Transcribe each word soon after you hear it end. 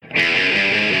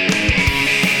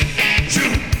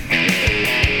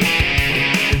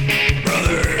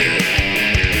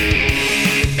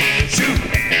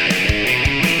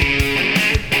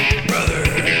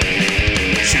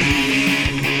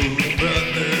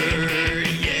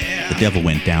Devil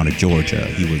went down to Georgia.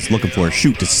 He was looking for a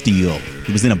shoot to steal.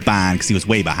 He was in a bind because he was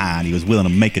way behind. He was willing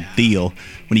to make a deal.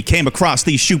 When he came across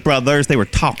these Shoot brothers, they were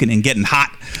talking and getting hot.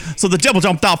 So the Devil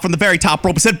jumped off from the very top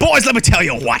rope and said, "Boys, let me tell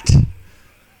you what."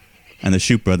 And the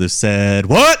Shoot brothers said,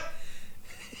 "What?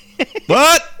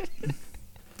 What?"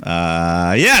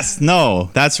 Yes,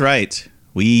 no, that's right.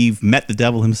 We've met the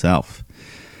Devil himself.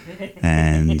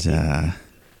 And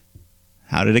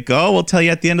how did it go? We'll tell you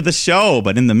at the end of the show.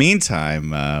 But in the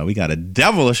meantime, we got a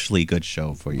devilishly good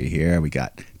show for you here. We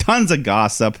got tons of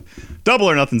gossip. Double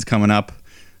or Nothing's coming up.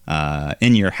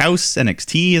 In Your House,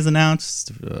 NXT is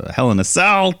announced. Hell in a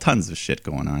Cell. Tons of shit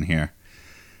going on here.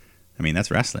 I mean,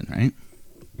 that's wrestling, right?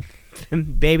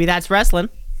 Baby, that's wrestling.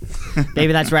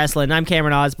 Baby, that's wrestling. I'm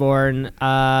Cameron Osborne.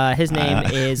 His name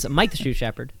is Mike the Shoe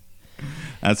Shepherd.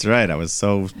 That's right. I was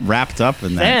so wrapped up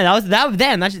in that. Man,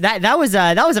 that was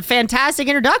a fantastic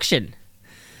introduction.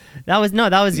 That was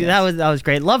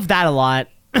great. Love that a lot,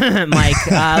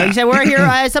 Mike. Like you said, we're here.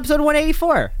 It's episode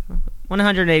 184.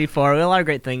 184. We have a lot of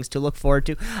great things to look forward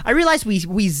to. I realized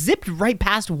we zipped right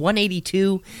past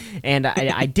 182, and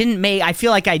I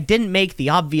feel like I didn't make the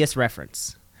obvious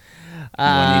reference.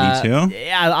 182?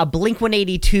 A Blink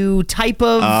 182 type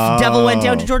of Devil Went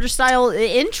Down to Georgia style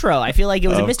intro. I feel like it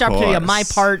was a missed opportunity on my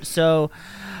part, so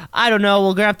I don't know.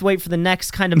 We're going to have to wait for the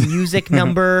next kind of music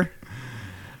number.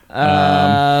 Is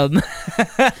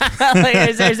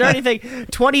there anything?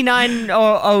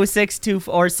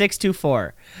 290624 or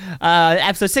 624.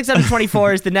 Episode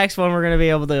 624 is the next one we're going to be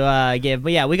able to give.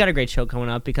 But yeah, we got a great show coming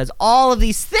up because all of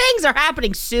these things are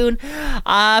happening soon.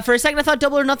 For a second, I thought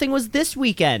Double or Nothing was this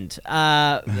weekend,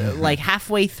 like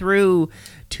halfway through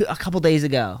to a couple days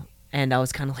ago. And I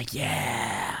was kind of like,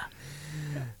 yeah.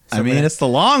 So I mean, it's the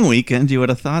long weekend. You would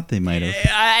have thought they might have.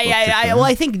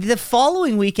 I think the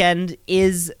following weekend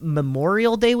is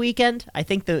Memorial Day weekend. I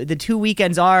think the two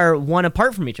weekends are one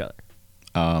apart from each other.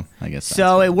 Oh, I guess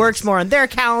so. It works more on their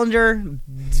calendar.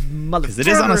 Because it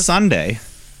is on a Sunday.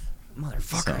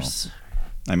 Motherfuckers. So,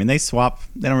 I mean, they swap.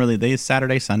 They don't really. They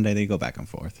Saturday, Sunday. They go back and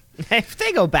forth.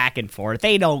 They go back and forth.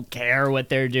 They don't care what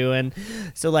they're doing.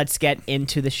 So let's get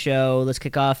into the show. Let's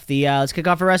kick off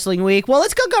a wrestling week. Well,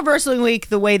 let's kick off wrestling week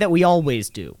the way that we always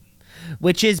do,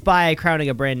 which is by crowning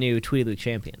a brand new Tweety Luke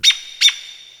champion.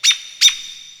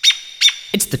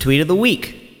 It's the tweet of the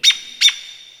week.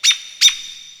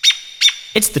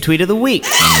 It's the tweet of the week.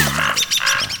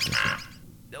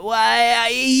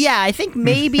 Yeah, I think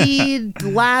maybe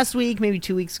last week, maybe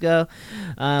 2 weeks ago.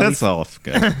 That's all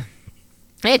good.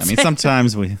 I mean,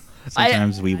 sometimes we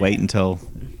wait until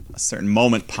a certain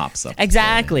moment pops up.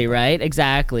 Exactly, right?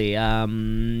 Exactly.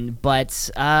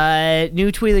 But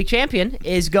new Tweety League champion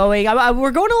is going.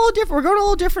 We're going a little different. We're going a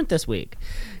little different this week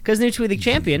because new Tweety League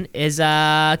champion is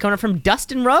coming up from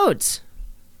Dustin Rhodes.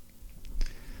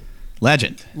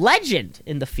 Legend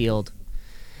in the field,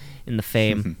 in the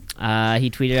fame. He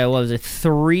tweeted out, what was it,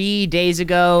 3 days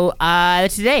ago?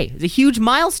 Today is a huge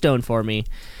milestone for me.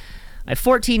 I have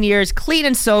 14 years clean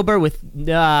and sober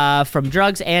from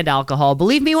drugs and alcohol.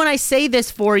 Believe me when I say this,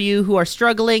 for you who are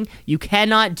struggling, you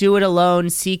cannot do it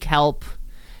alone. Seek help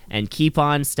and keep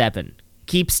on stepping.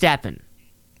 Keep stepping.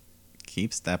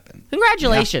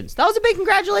 Congratulations. Yeah. That was a big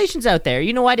congratulations out there.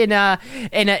 You know what? In a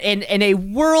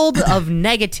world of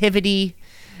negativity,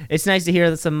 it's nice to hear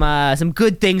that some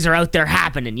good things are out there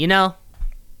happening, you know?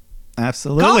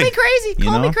 Absolutely. Call me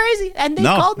crazy. And they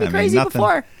called me crazy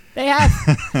before. They have.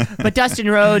 But Dustin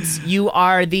Rhodes, you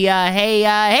are the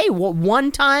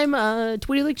one-time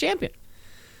Tweety League champion.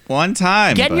 One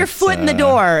time. Getting your foot in the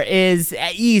door is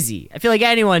easy. I feel like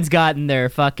anyone's gotten their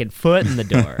fucking foot in the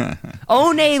door.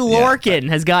 One Lorcan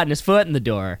has gotten his foot in the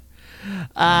door.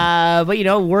 But, you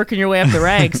know, working your way up the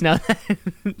ranks, now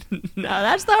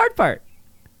that's the hard part.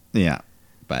 Yeah.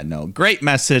 But no, great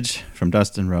message from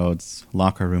Dustin Rhodes,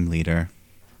 locker room leader.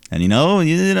 And, you know,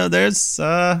 there's...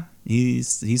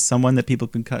 He's someone that people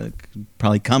can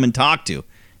probably come and talk to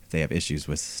if they have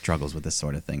struggles with this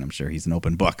sort of thing. I'm sure he's an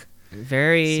open book.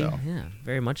 Very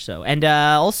much so. And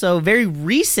also very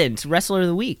recent Wrestler of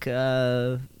the Week,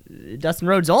 Dustin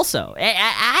Rhodes also.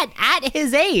 At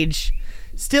his age,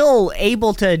 still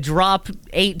able to drop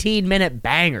 18-minute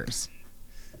bangers.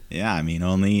 Yeah, I mean,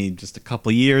 only just a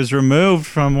couple years removed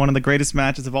from one of the greatest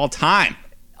matches of all time.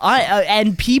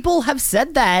 And people have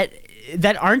said that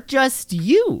aren't just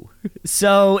you.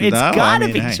 So it's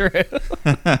gotta be true.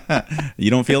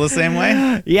 You don't feel the same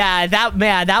way? Yeah,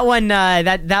 that one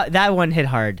hit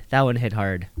hard. That one hit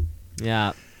hard.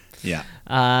 Yeah. Yeah.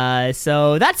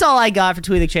 So that's all I got for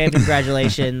Tweety League champion.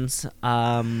 Congratulations.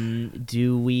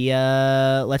 Do we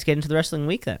let's get into the wrestling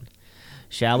week then?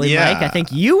 Shall we, yeah. Mike? I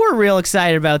think you were real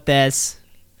excited about this.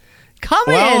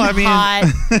 Coming Well, in I mean-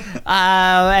 hot,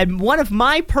 and one of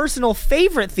my personal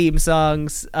favorite theme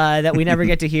songs that we never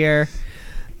get to hear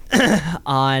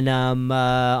on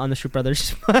the Shoot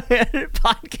Brothers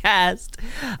podcast.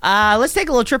 Let's take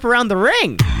a little trip around the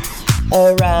ring.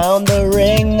 Around the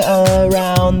ring,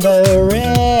 around the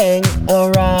ring,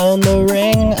 around the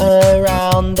ring,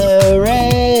 around the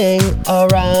ring,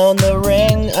 around the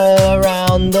ring,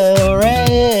 around the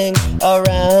ring,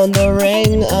 around the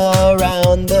ring,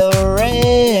 around the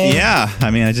ring. Yeah, I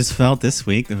mean, I just felt this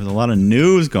week there was a lot of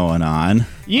news going on.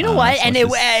 You know what? So And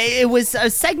it's it was a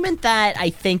segment that I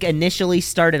think initially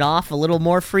started off a little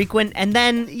more frequent, and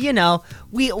then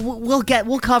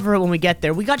we'll cover it when we get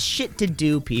there. We got shit to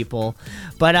do, people.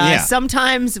 But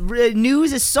sometimes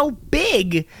news is so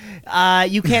big,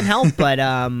 you can't help but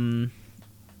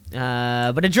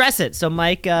address it. So,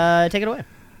 Mike, take it away.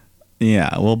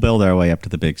 Yeah, we'll build our way up to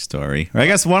the big story. Or I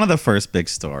guess one of the first big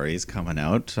stories coming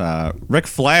out.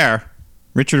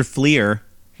 Richard Fleer,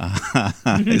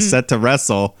 is set to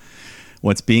wrestle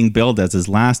what's being billed as his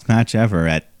last match ever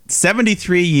at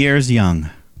 73 years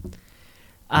young.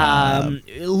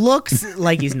 Looks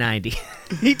like he's 90.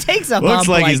 He takes a Looks bump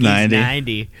like like he's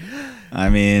 90. I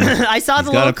mean, I saw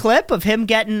the got little clip of him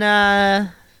getting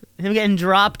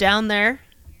dropped down there.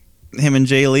 him and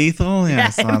Jay Lethal. Yeah, I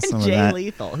Him saw and some of Jay that.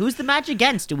 Lethal. Who's the match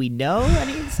against? Do we know?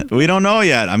 We don't know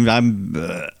yet.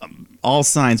 I'm all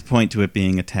signs point to it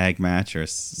being a tag match or a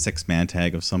 6-man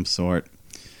tag of some sort.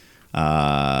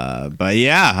 But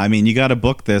yeah, I mean, you got to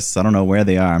book this. I don't know where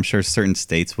they are. I'm sure certain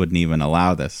states wouldn't even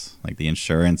allow this, like the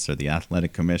insurance or the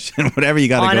athletic commission, whatever you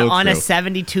got to go on through. a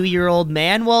 72-year-old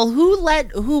man. Well,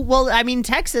 Well, I mean,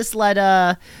 Texas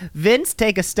let Vince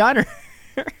take a stunner.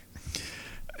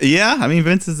 Yeah, I mean,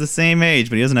 Vince is the same age,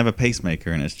 but he doesn't have a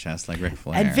pacemaker in his chest like Ric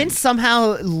Flair. And Vince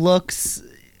somehow looks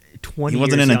 20 He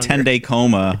wasn't years in a younger. 10-day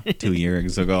coma 2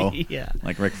 years ago, Yeah.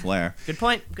 like Ric Flair. Good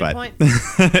point.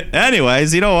 But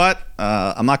anyways, you know what?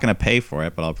 I'm not going to pay for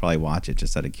it, but I'll probably watch it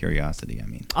just out of curiosity. I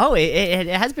mean, Oh, it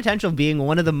has potential of being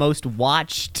one of the most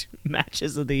watched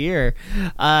matches of the year.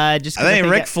 I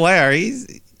think Ric Flair, I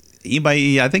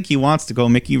think he wants to go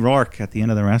Mickey Rourke at the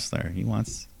end of the wrestler. He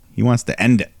wants to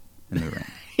end it in the ring.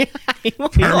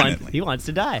 Permanently. he wants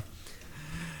to die.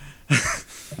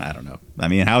 I don't know. I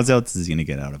mean, how else is he going to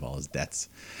get out of all his debts?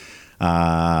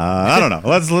 I don't know.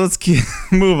 Let's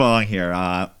move on here.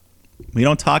 We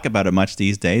don't talk about it much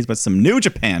these days, but some New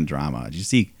Japan drama. Did you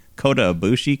see Kota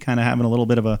Ibushi kind of having a little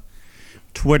bit of a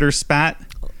Twitter spat?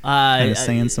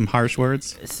 Saying some harsh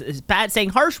words? Pat saying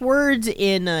harsh words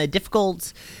in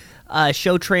difficult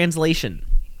show translation.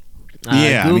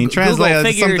 Yeah, I mean, translate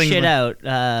Google figure something shit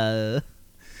out.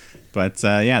 But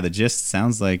yeah, the gist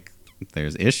sounds like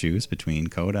there's issues between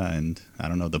Kota and, I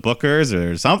don't know, the bookers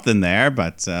or something there.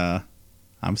 But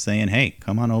I'm saying, hey,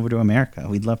 come on over to America.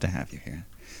 We'd love to have you here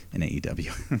in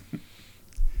AEW.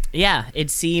 Yeah, it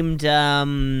seemed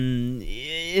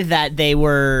that they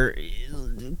were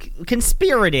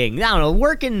conspirating. I don't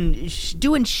know,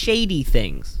 doing shady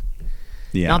things.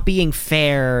 Yeah. Not being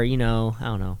fair, I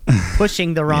don't know.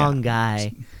 Pushing the wrong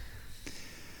guy.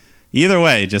 Either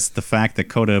way, just the fact that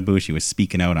Kota Ibushi was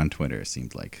speaking out on Twitter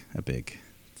seemed like a big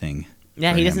thing.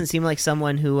 Yeah, for he him. doesn't seem like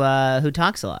someone who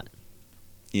talks a lot.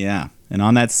 Yeah. And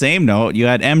on that same note, you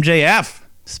had MJF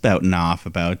spouting off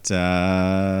about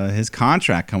his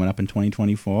contract coming up in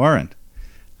 2024. And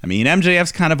I mean,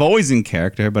 MJF's kind of always in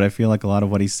character, but I feel like a lot of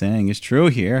what he's saying is true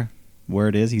here.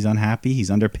 Word is he's unhappy.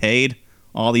 He's underpaid.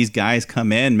 All these guys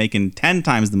come in making 10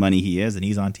 times the money he is, and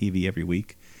he's on TV every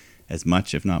week. As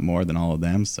much, if not more, than all of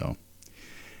them. So,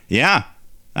 yeah.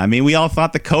 I mean, we all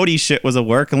thought the Cody shit was a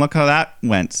work, and look how that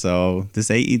went. So, this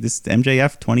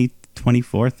MJF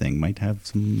 2024 thing might have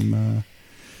some...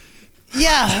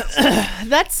 Yeah,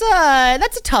 that's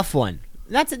a tough one.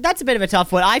 That's a bit of a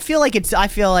tough one. I feel like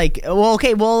well,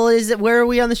 okay, well, where are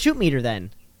we on the shoot meter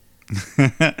then?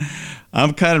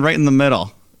 I'm kind of right in the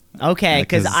middle. Okay,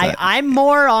 because I'm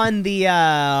more on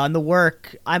the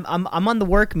work. I'm on the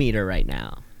work meter right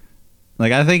now.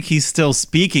 Like, I think he's still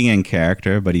speaking in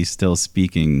character, but he's still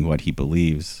speaking what he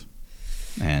believes.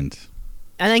 And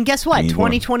then guess what?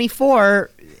 2024,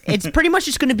 it's pretty much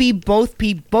just going to be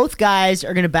both guys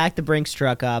are going to back the Brinks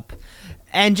truck up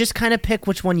and just kind of pick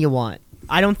which one you want.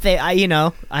 I don't think,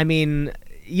 I mean,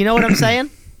 you know what I'm saying?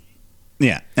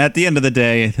 Yeah, at the end of the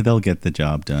day, they'll get the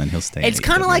job done. He'll stay. It's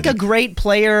kind of like a great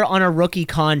player on a rookie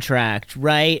contract,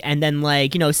 right? And then,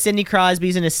 Sidney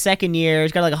Crosby's in his second year.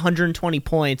 He's got 120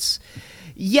 points.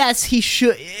 Yes, he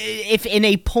should. If in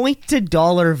a point to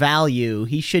dollar value,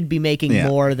 he should be making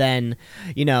more than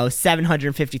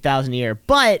 $750,000 a year.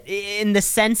 But in the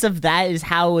sense of that is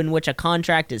how in which a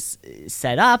contract is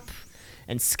set up.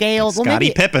 and scaled.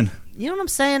 Scottie Pippen. You know what I'm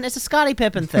saying? It's a Scottie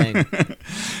Pippen thing.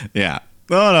 Yeah.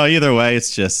 Well, no, either way,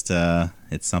 it's just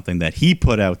it's something that he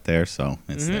put out there, so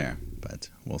it's there. But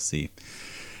we'll see.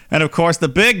 And, of course, the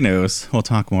big news, we'll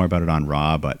talk more about it on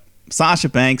Raw, but Sasha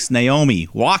Banks, Naomi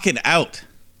walking out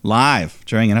live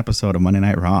during an episode of Monday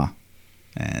Night Raw.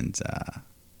 And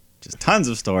just tons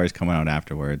of stories coming out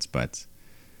afterwards, but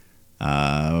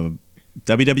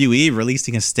WWE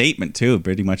releasing a statement, too,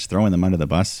 pretty much throwing them under the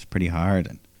bus pretty hard.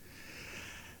 And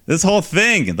this whole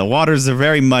thing, the waters are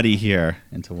very muddy here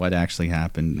into what actually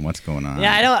happened and what's going on.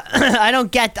 Yeah, I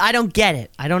don't get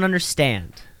it. I don't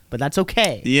understand. But that's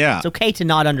okay. Yeah. It's okay to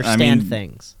not understand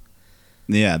things.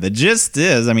 Yeah, the gist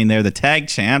is, they're the tag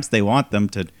champs. They want them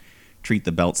to treat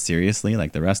the belt seriously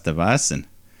like the rest of us. And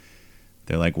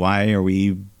they're like, why are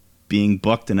we being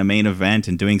booked in a main event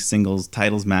and doing singles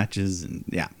titles matches? And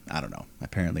yeah, I don't know.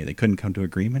 Apparently they couldn't come to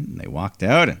agreement and they walked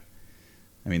out. And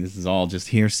this is all just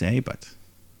hearsay, but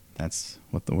that's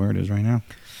what the word is right now.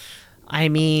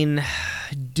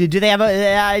 Do they have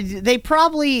a? They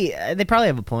probably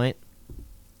have a point.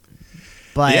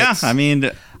 But yeah,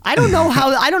 I don't know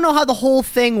how the whole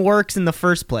thing works in the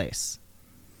first place.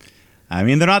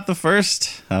 They're not the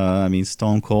first.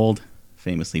 Stone Cold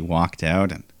famously walked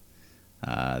out, and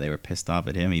they were pissed off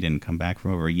at him. He didn't come back for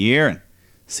over a year, and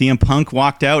CM Punk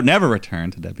walked out, never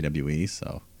returned to WWE.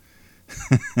 So,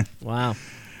 wow.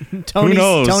 Who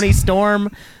knows? Tony Storm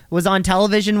was on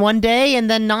television one day, and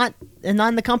then not in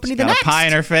the company the next. Got a pie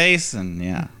in her face, and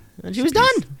yeah, and she was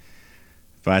done.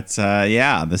 But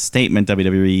the statement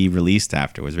WWE released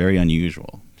after was very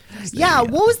unusual. Yeah,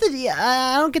 what was the?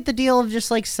 I don't get the deal of just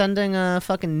like sending a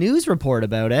fucking news report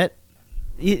about it.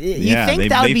 You think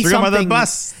that would be something?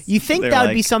 You think that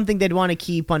would be something they'd want to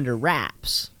keep under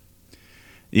wraps?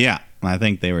 Yeah, I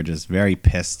think they were just very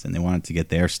pissed, and they wanted to get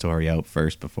their story out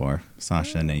first before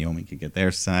Sasha and Naomi could get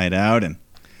their side out. And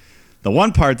the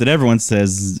one part that everyone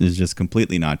says is just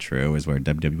completely not true is where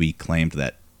WWE claimed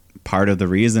that part of the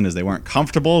reason is they weren't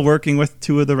comfortable working with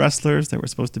two of the wrestlers that were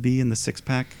supposed to be in the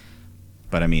six-pack.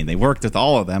 But, they worked with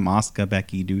all of them, Asuka,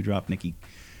 Becky, Doudrop, Nikki.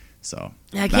 So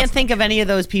I can't think of any of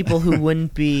those people who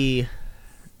wouldn't be...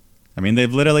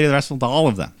 they've literally wrestled all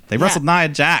of them. They wrestled Nia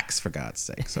Jax, for God's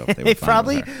sake. So if they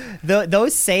probably...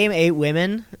 Those same 8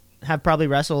 women have probably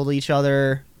wrestled each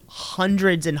other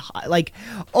hundreds and...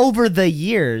 over the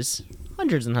years,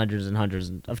 hundreds and hundreds and hundreds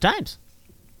of times.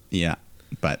 Yeah,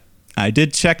 but... I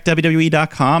did check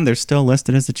WWE.com. They're still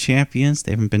listed as the champions.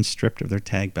 They haven't been stripped of their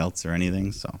tag belts or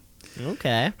anything. So,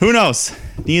 okay. Who knows?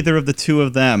 Neither of the two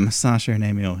of them, Sasha and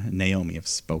Naomi, have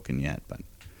spoken yet. But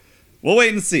we'll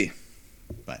wait and see.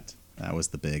 But that was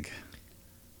the big.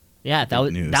 Yeah,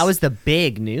 that was the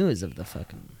big news of the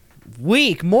fucking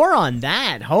week. More on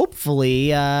that.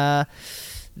 Hopefully,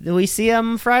 we see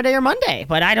them Friday or Monday.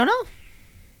 But I don't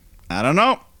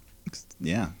know.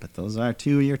 Yeah, but those are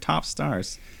two of your top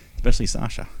stars. Especially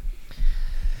Sasha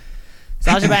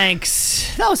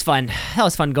Banks. That was fun.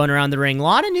 Going around the ring. A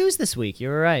lot of news this week. You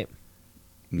were right.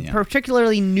 Yeah.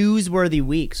 Particularly newsworthy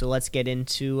week. So let's get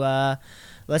into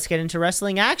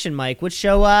wrestling action, Mike. Which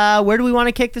show? Where do we want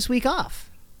to kick this week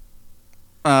off?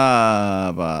 Yeah,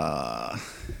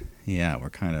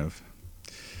 we're kind of.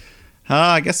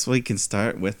 I guess we can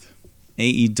start with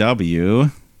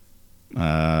AEW.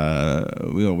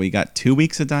 We got 2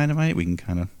 weeks of Dynamite. We can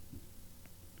kind of.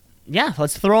 Yeah,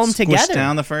 let's throw them together. Squish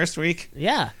down the first week.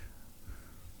 Yeah.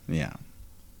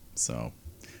 So,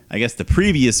 I guess the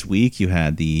previous week you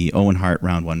had the Owen Hart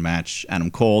round 1 match.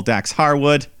 Adam Cole, Dax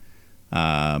Harwood.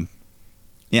 That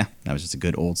was just a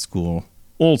good old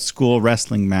school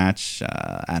wrestling match.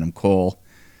 Adam Cole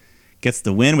gets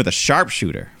the win with a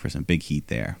sharpshooter for some big heat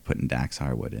there, putting Dax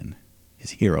Harwood in his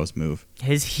hero's move.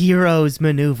 His hero's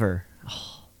maneuver.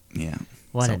 Oh, yeah.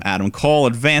 Adam Cole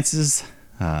advances.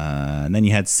 And then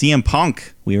you had CM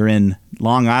Punk. We were in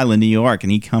Long Island, New York,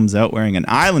 and he comes out wearing an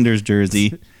Islanders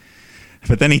jersey.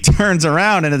 But then he turns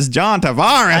around and it's John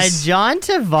Tavares. A John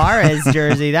Tavares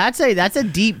jersey. That's a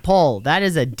deep pull. That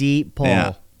is a deep pull.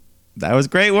 Yeah. That was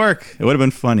great work. It would have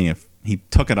been funny if he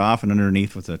took it off and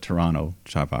underneath was a Toronto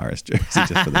Tavares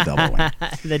jersey just for the double win.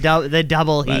 the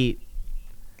double heat.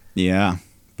 Yeah.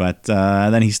 But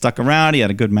then he stuck around. He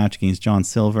had a good match against John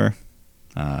Silver.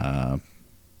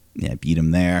 Beat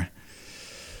him there.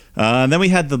 Then we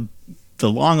had the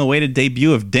long-awaited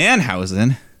debut of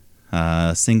Danhausen,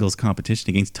 singles competition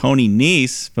against Tony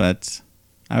Nese, but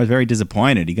I was very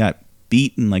disappointed. He got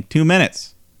beat in like 2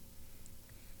 minutes.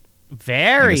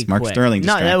 Very quick. Mark Sterling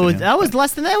that was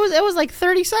less than that. It was like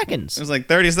 30 seconds. It was like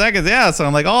 30 seconds, yeah. So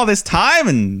I'm like, all this time,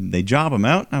 and they job him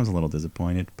out. I was a little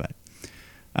disappointed, but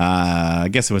I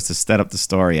guess it was to set up the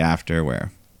story after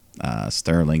where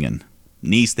Sterling and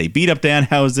Nice, they beat up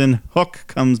Danhausen. Hook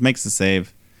makes the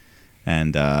save.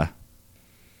 And,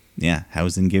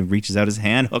 Hausen reaches out his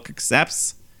hand. Hook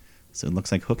accepts. So it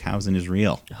looks like Hookhausen is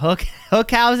real.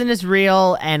 Hookhausen is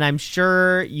real, and I'm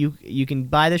sure you can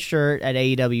buy the shirt at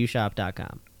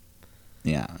AEWshop.com.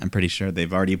 Yeah, I'm pretty sure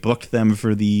they've already booked them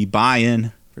for the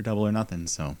buy-in for Double or Nothing,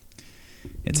 so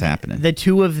it's happening. The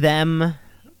two of them,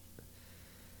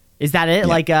 is that it?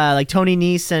 Yeah. Like Tony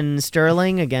Nese and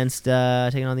Sterling against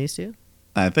taking on these two?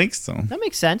 I think so. That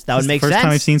makes sense. That would make sense. First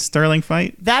time I've sense. seen Sterling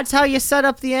fight. That's how you set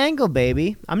up the angle,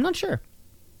 baby. I'm not sure.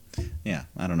 Yeah,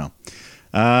 I don't know.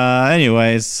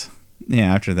 Anyways,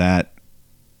 after that,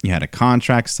 you had a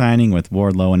contract signing with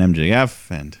Wardlow and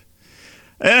MJF, and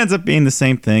it ends up being the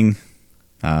same thing.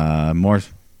 More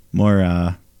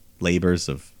labors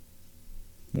of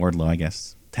Wardlow, I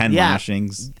guess. 10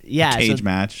 lashings. Yeah. Cage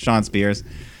match. Sean Spears.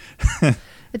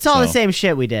 It's all the same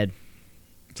shit we did.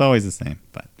 It's always the same,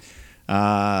 but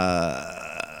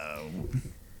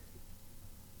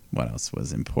what else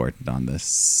was important on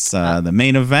this? The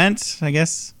main event, I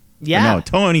guess. Yeah. No,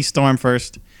 Tony Storm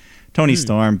first. Tony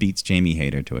Storm beats Jamie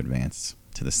Hayter to advance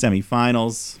to the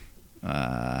semifinals.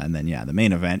 And then, the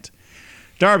main event.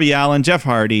 Darby Allin, Jeff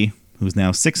Hardy, who's now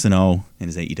 6-0 in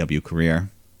his AEW career,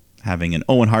 having an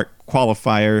Owen Hart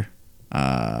qualifier.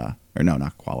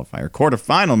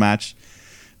 Quarterfinal match.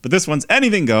 But this one's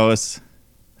anything goes.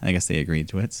 I guess they agreed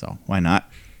to it, so why not?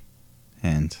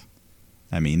 And,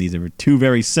 I mean, these are two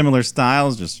very similar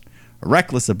styles, just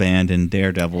reckless abandon,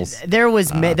 daredevils. There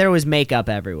was makeup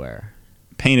everywhere.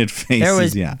 Painted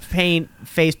faces, there was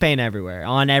face paint everywhere.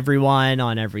 On everyone,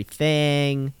 on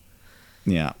everything.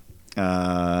 Yeah.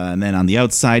 And then on the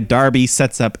outside, Darby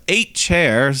sets up 8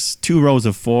 chairs, 2 rows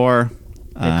of 4.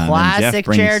 The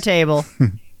classic chair table.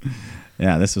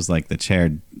 Yeah, this was like the chair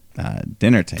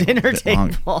dinner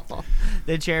table.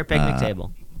 The chair picnic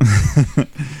table.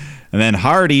 And then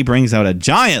Hardy brings out a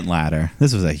giant ladder.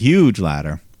 This was a huge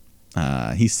ladder.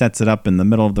 He sets it up in the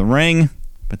middle of the ring,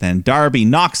 but then Darby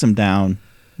knocks him down,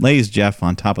 lays Jeff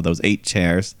on top of those 8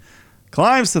 chairs,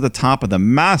 climbs to the top of the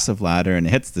massive ladder, and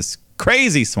hits this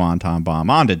crazy swanton bomb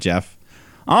onto Jeff,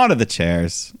 onto the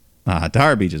chairs.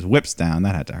 Darby just whips down.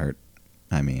 That had to hurt.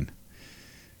 I mean,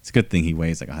 it's a good thing he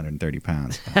weighs like 130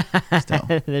 pounds. But still.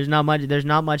 There's not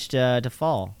much to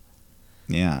fall.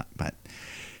 Yeah, but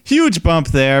huge bump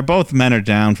there. Both men are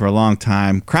down for a long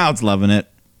time. Crowd's loving it.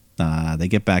 They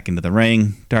get back into the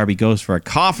ring. Darby goes for a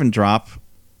coffin drop,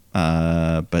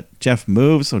 but Jeff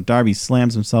moves, so Darby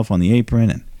slams himself on the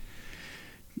apron,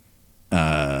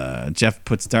 and Jeff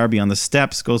puts Darby on the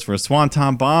steps, goes for a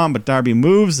swanton bomb, but Darby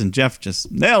moves, and Jeff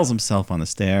just nails himself on the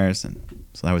stairs, and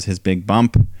so that was his big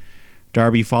bump.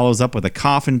 Darby follows up with a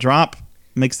coffin drop,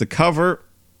 makes the cover,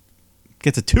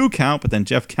 gets a 2 count, but then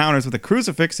Jeff counters with a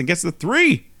crucifix and gets the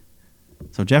 3.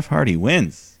 So Jeff Hardy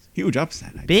wins. Huge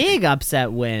upset. Big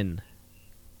upset win.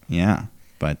 Yeah,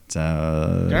 but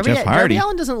Jeff Hardy. Darby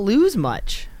Allin doesn't lose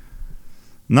much.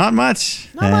 Not much.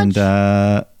 Not much.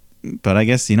 But I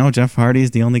guess, Jeff Hardy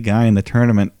is the only guy in the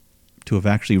tournament to have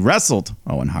actually wrestled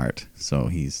Owen Hart. So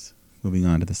he's moving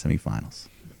on to the semifinals.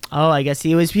 Oh, I guess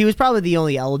he was probably the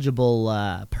only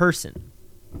eligible person.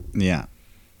 Yeah,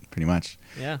 pretty much.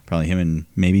 Yeah. Probably him and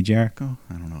maybe Jericho.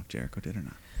 I don't know if Jericho did or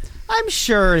not. I'm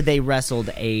sure they wrestled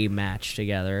a match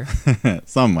together.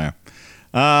 Somewhere.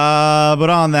 But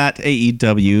on that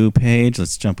AEW page,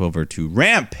 let's jump over to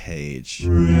Rampage.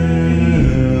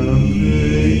 Rampage.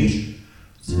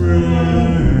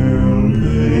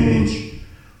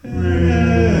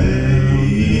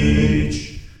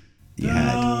 You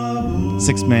had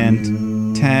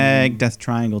 6-man tag. Death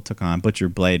Triangle took on Butcher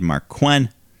Blade, Mark Quinn.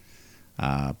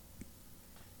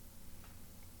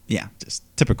 Just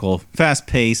typical fast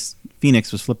pace.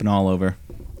 Phoenix was flipping all over.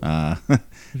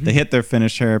 They hit their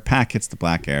finisher. Pac hits the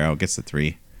Black Arrow, gets the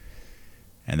 3.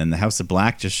 And then the House of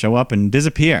Black just show up and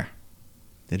disappear.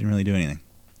 They didn't really do anything.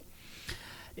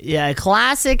 Yeah,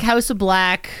 classic House of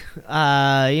Black.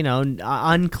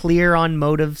 Unclear on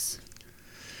motives.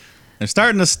 They're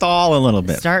starting to stall a little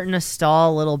bit.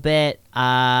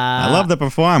 I love the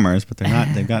performers, but they're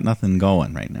not. They've got nothing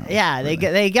going right now. Yeah,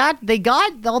 they got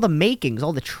all the makings,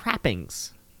 all the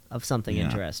trappings of something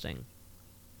interesting.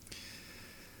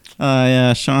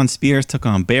 Sean Spears took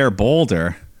on Bear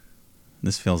Boulder.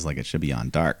 This feels like it should be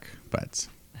on Dark, but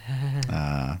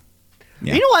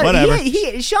you know what? Whatever.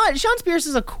 Sean Spears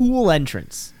is a cool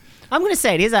entrance. I'm gonna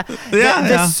say it.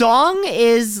 The song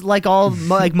is like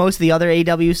most of the other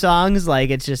AW songs. Like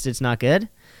it's not good.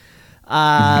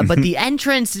 But the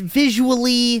entrance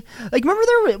visually, like,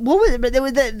 remember there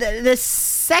was the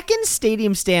second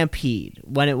Stadium Stampede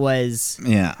when it was,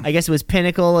 I guess it was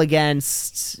Pinnacle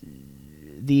against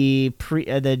the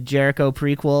Jericho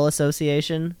Prequel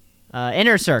Association.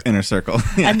 Inner Circle.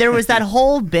 Yeah. And there was that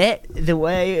whole bit, the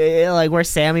way like where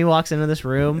Sammy walks into this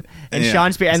room and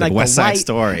Sean Spears and like West the Side light,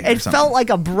 Story. It felt like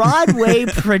a Broadway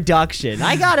production.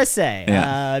 I gotta say,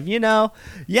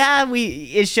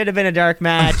 it should have been a dark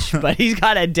match, but he's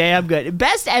got a damn good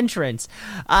best entrance.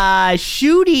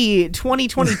 Shooty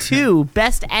 2022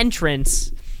 best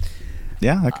entrance.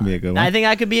 Yeah, that could be a good one. I think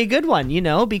that could be a good one,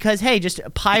 because, hey, just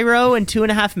pyro in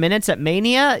 2.5 minutes at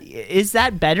Mania, is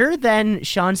that better than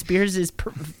Sean Spears'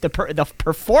 the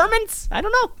performance? I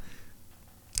don't know.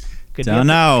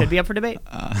 Could be up for debate.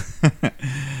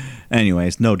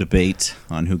 Anyways, no debate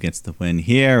on who gets the win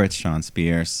here. It's Sean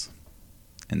Spears.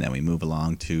 And then we move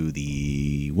along to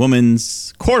the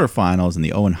women's quarterfinals in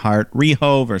the Owen Hart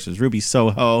Riho versus Ruby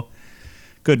Soho.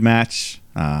 Good match.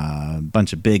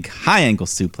 Bunch of big high-angle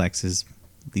suplexes.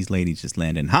 These ladies just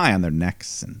landing high on their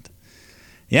necks. And,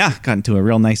 got into a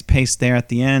real nice pace there at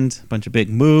the end. Bunch of big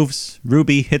moves.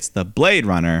 Ruby hits the Blade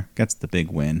Runner. Gets the big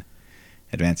win.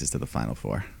 Advances to the Final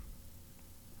Four.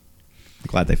 I'm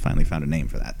glad they finally found a name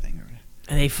for that thing.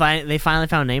 And they finally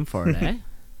found a name for it, eh?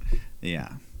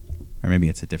 Yeah. Or maybe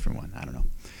it's a different one. I don't know.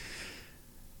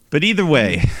 But either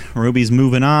way, Ruby's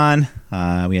moving on.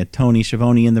 We had Tony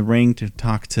Schiavone in the ring to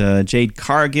talk to Jade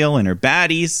Cargill and her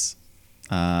baddies.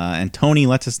 And Tony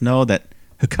lets us know that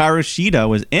Hikaru Shida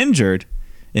was injured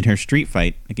in her street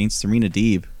fight against Serena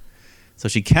Deeb. So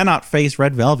she cannot face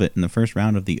Red Velvet in the first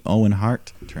round of the Owen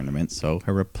Hart tournament. So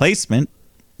her replacement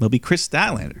will be Chris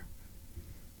Statlander.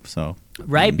 So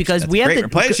right, because we have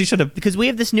because we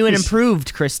have this new and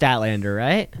improved Chris Statlander,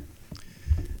 right?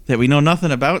 That we know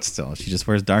nothing about still. She just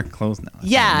wears dark clothes now.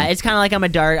 Yeah, it's kind of like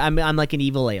I'm like an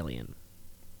evil alien.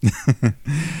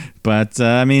 But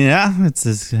it's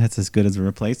as good as a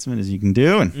replacement as you can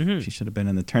do, and she should have been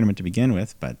in the tournament to begin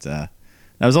with. But that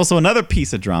was also another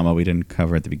piece of drama we didn't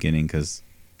cover at the beginning, because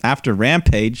after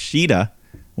Rampage, Shida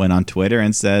went on Twitter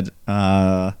and said,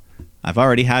 "I've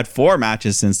already had 4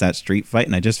 matches since that street fight,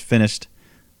 and I just finished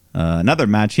another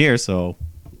match here, so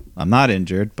I'm not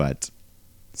injured, but."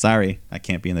 Sorry, I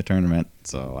can't be in the tournament,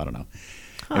 so I don't know.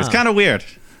 It was kind of weird.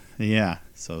 Yeah,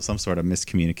 so some sort of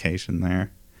miscommunication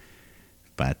there.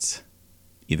 But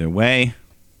either way,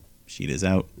 Sheeta's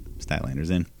out, Statlander's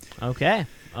in. Okay.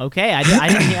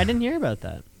 I didn't hear about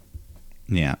that.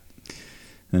 Yeah.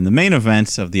 And the main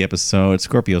event of the episode,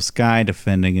 Scorpio Sky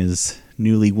defending his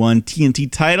newly won TNT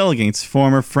title against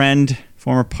former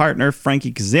partner,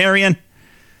 Frankie Kazarian.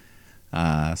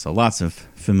 So lots of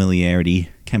familiarity,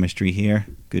 chemistry here.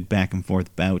 Good back and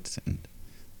forth bout. And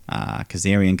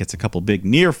Kazarian gets a couple big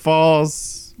near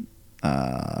falls.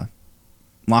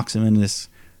 Locks him in this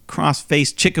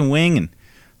cross-faced chicken wing. And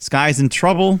Sky's in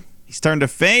trouble. He's starting to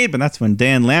fade, but that's when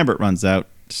Dan Lambert runs out.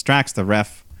 Distracts the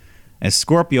ref as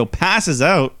Scorpio passes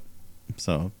out.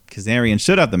 So Kazarian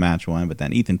should have the match won, but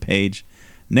then Ethan Page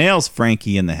nails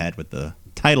Frankie in the head with the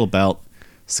title belt.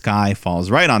 Sky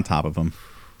falls right on top of him.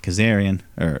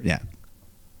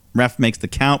 Ref makes the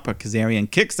count, but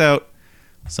Kazarian kicks out.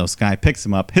 So Sky picks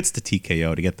him up, hits the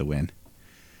TKO to get the win.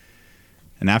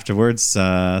 And afterwards,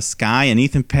 Sky and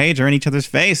Ethan Page are in each other's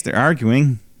face. They're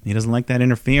arguing. He doesn't like that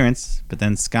interference. But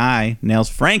then Sky nails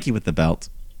Frankie with the belt.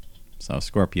 So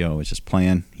Scorpio is just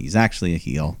playing. He's actually a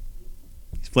heel.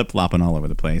 He's flip-flopping all over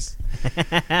the place.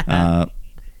 And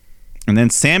then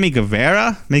Sammy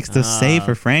Guevara makes the save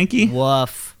for Frankie.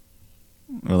 Woof.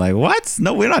 We're like, what?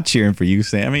 No, we're not cheering for you,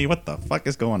 Sammy. What the fuck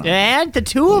is going on? And the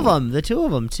two of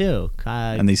them too.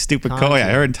 And these stupid coats.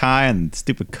 I heard tie and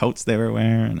stupid coats they were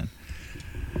wearing. And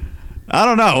I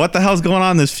don't know what the hell's going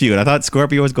on in this feud. I thought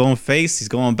Scorpio was going face. He's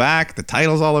going back. The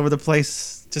title's all over the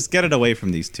place. Just get it away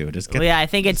from these two. I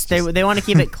think they want to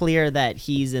keep it clear that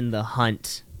he's in the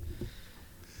hunt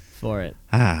for it.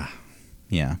 Yeah.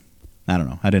 I don't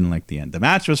know. I didn't like the end. The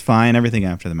match was fine. Everything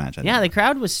after the match. The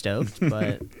crowd was stoked,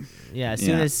 but as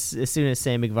soon as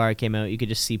Sammy Guevara came out, you could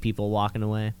just see people walking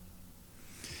away.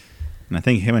 And I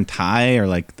think him and Ty are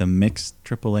like the mixed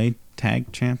AAA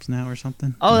tag champs now or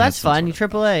something. Oh, that's fun.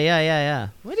 AAA, yeah.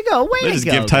 Way to go! They just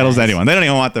give titles to anyone. They don't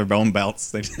even want their own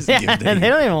belts. They just give them. They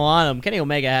don't even want them. Kenny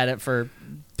Omega had it for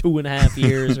 2.5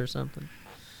 years or something.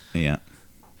 Yeah.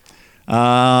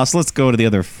 So let's go to the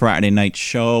other Friday night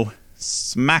show.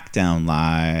 SmackDown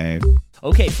Live.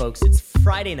 Okay, folks, it's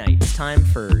Friday night. It's time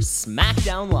for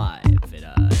SmackDown Live.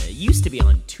 It used to be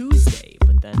on Tuesday,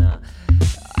 but then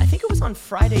I think it was on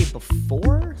Friday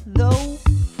before, though.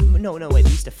 no, wait. They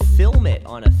used to film it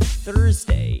on a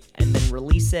Thursday and then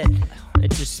release it.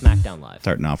 It's just SmackDown Live.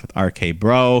 Starting off with RK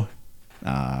Bro.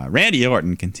 Randy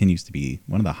Orton continues to be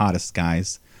one of the hottest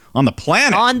guys on the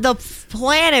planet. On the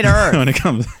planet Earth. When it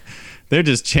comes, they're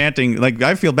just chanting. Like,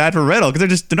 I feel bad for Riddle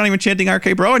because they're not even chanting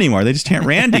RK Bro anymore. They just chant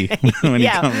Randy. When he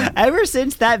comes. Ever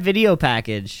since that video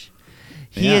package,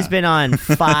 he has been on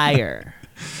fire.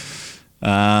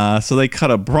 So they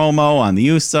cut a promo on the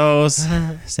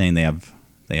Usos, saying they have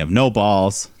no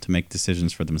balls to make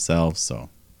decisions for themselves. So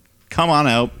come on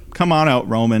out,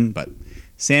 Roman. But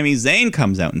Sami Zayn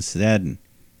comes out instead, and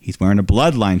he's wearing a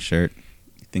Bloodline shirt.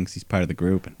 He thinks he's part of the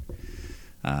group, and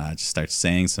just starts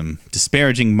saying some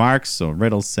disparaging marks. So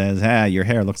Riddle says, your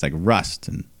hair looks like rust,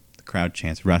 and the crowd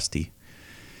chants Rusty.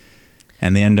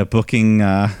 And they end up booking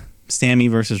Sami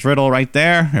versus Riddle right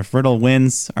there. If Riddle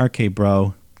wins, RK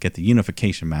Bro get the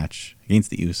unification match against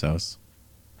the Usos.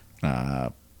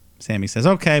 Sami says,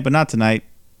 okay, but not tonight.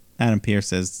 Adam Pearce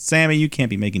says, Sami, you can't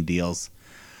be making deals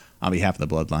on behalf of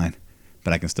the Bloodline,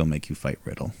 but I can still make you fight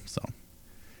Riddle. So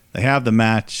they have the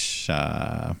match.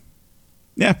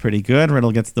 Pretty good.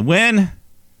 Riddle gets the win.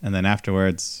 And then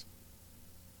afterwards,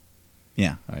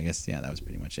 that was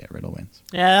pretty much it. Riddle wins.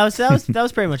 Yeah, that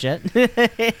was pretty much it.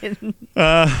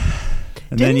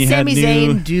 And Didn't then you Sami had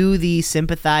Zayn do the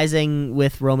sympathizing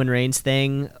with Roman Reigns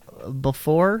thing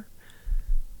before?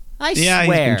 I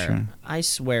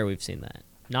swear we've seen that.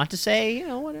 Not to say,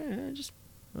 I was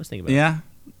thinking about it. Yeah.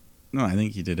 No, I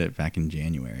think he did it back in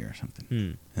January or something.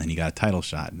 And then he got a title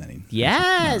shot. And then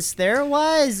Yes, there it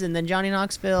was. And then Johnny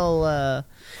Knoxville.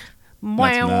 Ronda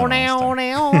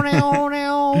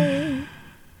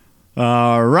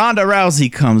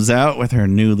Rousey comes out with her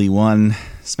newly won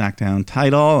SmackDown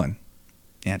title. And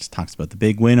just talks about the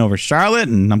big win over Charlotte.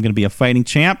 And I'm going to be a fighting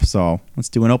champ. So let's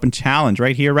do an open challenge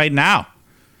right here, right now.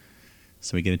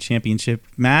 So we get a championship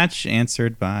match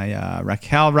answered by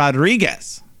Raquel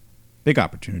Rodriguez. Big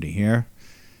opportunity here.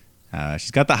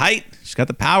 She's got the height. She's got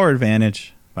the power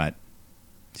advantage. But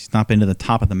she's not been to the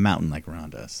top of the mountain like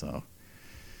Ronda. So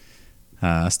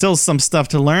still some stuff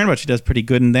to learn, but she does pretty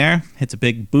good in there. Hits a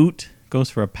big boot. Goes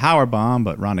for a power bomb,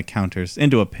 but Ronda counters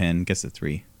into a pin. Gets a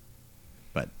 3.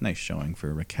 But nice showing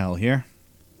for Raquel here.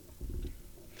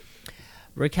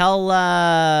 Raquel,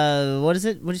 what is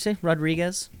it? What did you say?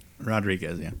 Rodriguez,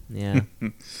 yeah.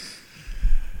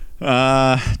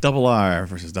 Double R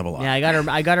versus double R. Yeah,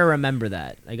 I gotta remember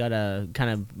that. I gotta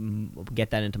kind of get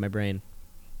that into my brain.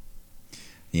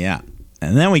 Yeah.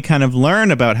 And then we kind of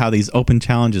learn about how these open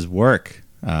challenges work.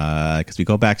 Because we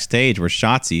go backstage where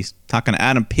Shotzi's talking to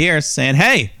Adam Pearce saying,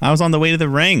 hey, I was on the way to the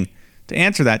ring to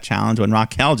answer that challenge when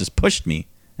Raquel just pushed me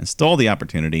and stole the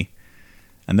opportunity.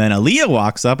 And then Aaliyah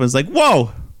walks up and is like,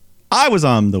 whoa, I was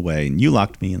on the way and you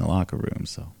locked me in the locker room.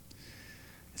 So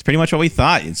it's pretty much what we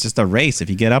thought. It's just a race. If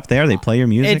you get up there, they play your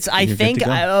music.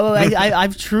 I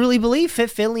truly believe Fit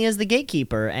Finley is the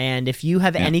gatekeeper. And if you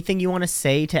have anything you want to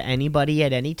say to anybody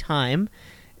at any time,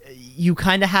 you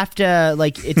kind of have to,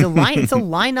 it's a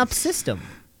lineup system.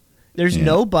 There's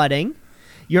no butting.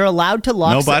 You're allowed to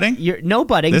lock. No butting? No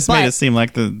butting. This made it seem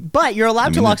like But you're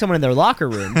allowed to lock someone in their locker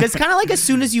room. Because kind of like as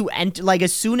soon as you enter,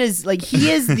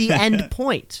 he is the end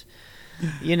point.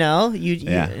 You know? You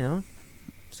know?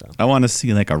 So. I want to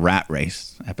see like a rat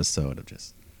race episode of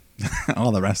just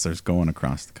all the wrestlers going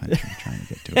across the country trying to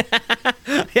get to it.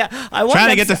 Yeah,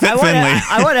 I get to Fit Finley.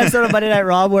 I want an episode of Monday Night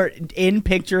Raw where in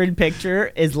picture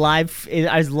is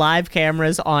live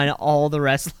cameras on all the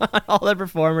wrestlers, all the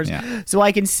performers, so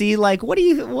I can see what do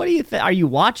you think? Are you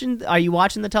watching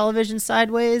the television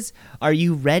sideways? Are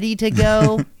you ready to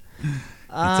go? It's a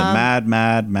mad.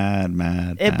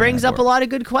 It brings up a lot of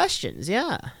good questions.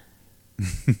 Yeah.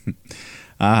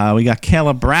 We got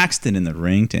Caleb Braxton in the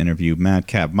ring to interview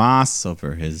Madcap Moss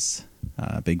over his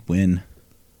big win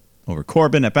over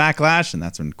Corbin at Backlash, and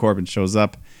that's when Corbin shows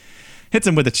up, hits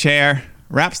him with a chair,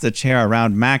 wraps the chair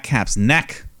around Madcap's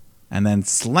neck, and then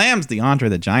slams the Andre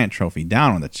the Giant trophy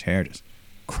down on the chair, just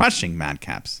crushing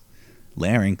Madcap's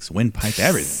larynx, windpipe,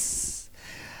 everything.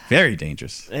 Very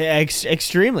dangerous.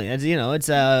 Extremely. It's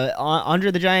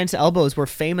Andre the Giant's elbows were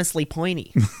famously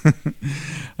pointy.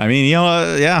 I mean,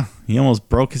 he almost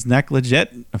broke his neck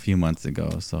legit a few months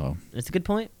ago. So it's a good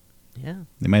point. Yeah,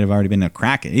 they might have already been a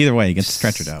crack it. Either way, he gets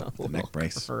stretchered out with the neck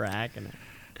brace. Cracking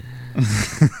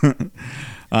it.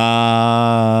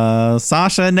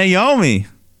 Sasha and Naomi,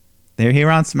 they're here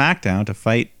on SmackDown to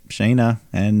fight Shayna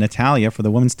and Natalya for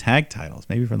the women's tag titles,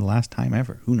 maybe for the last time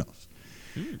ever. Who knows?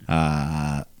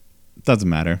 Doesn't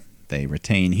matter. They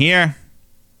retain here.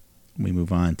 We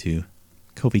move on to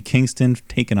Kofi Kingston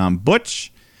taking on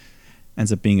Butch.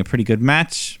 Ends up being a pretty good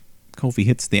match. Kofi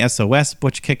hits the SOS.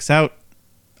 Butch kicks out.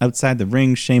 Outside the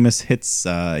ring, Sheamus hits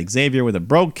Xavier with a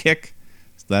brogue kick.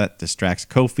 So that distracts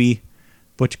Kofi.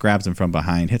 Butch grabs him from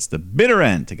behind, hits the bitter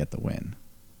end to get the win.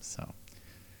 So,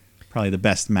 probably the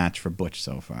best match for Butch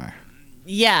so far.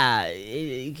 Yeah,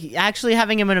 actually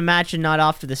having him in a match and not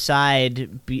off to the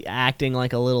side, be acting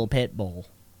like a little pit bull.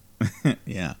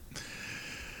 Yeah.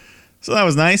 So that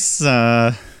was nice.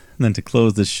 And then to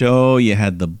close the show, you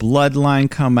had the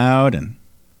Bloodline come out, and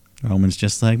Roman's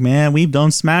just like, man, we've done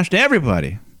smashed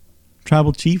everybody.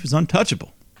 Tribal Chief is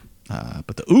untouchable.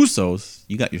 But the Usos,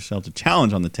 you got yourselves a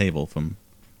challenge on the table from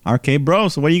RK Bro,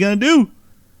 so what are you going to do?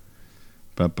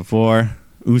 But before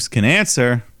Us can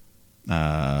answer,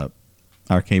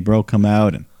 RK Bro come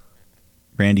out, and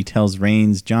Randy tells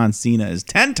Reigns John Cena is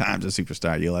 10 times the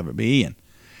superstar you'll ever be, and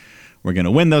we're going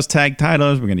to win those tag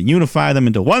titles. We're going to unify them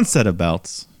into one set of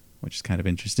belts, which is kind of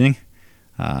interesting.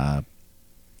 And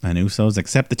Usos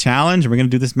accept the challenge, and we're going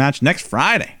to do this match next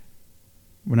Friday.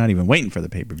 We're not even waiting for the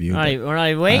pay-per-view. We're not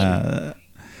even waiting.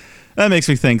 That makes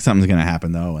me think something's going to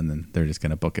happen, though, and then they're just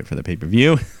going to book it for the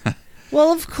pay-per-view.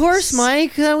 Well, of course,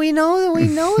 Mike. We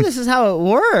know this is how it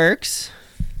works.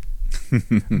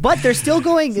 But they're still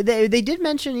going. They did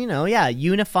mention,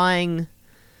 unifying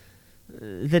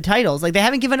the titles. Like, they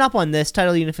haven't given up on this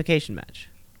title unification match.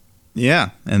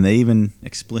 Yeah, and they even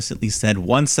explicitly said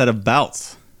one set of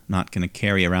belts, not going to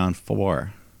carry around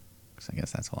 4. Because I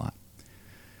guess that's a lot.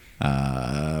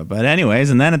 But anyways,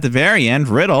 and then at the very end,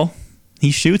 Riddle, he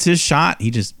shoots his shot.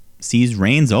 He just sees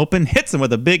Reigns open, hits him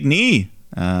with a big knee.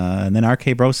 And then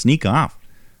RK Bro sneak off.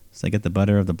 So they get the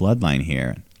butter of the Bloodline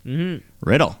here. Mm-hmm.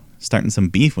 Riddle starting some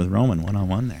beef with Roman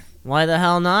one-on-one there. Why the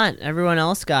hell not? Everyone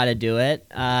else got to do it.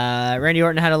 Randy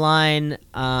Orton had a line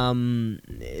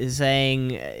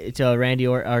saying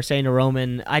to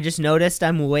Roman, "I just noticed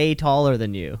I'm way taller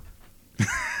than you."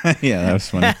 Yeah, that was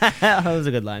funny. That was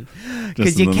a good line.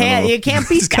 Because you can't beat.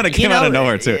 Just kind of came out of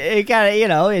nowhere too. It kind of,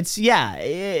 it's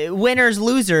winners,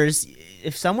 losers.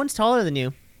 If someone's taller than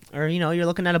you, or you're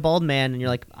looking at a bald man and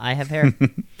you're like, I have hair.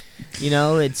 You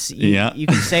can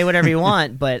say whatever you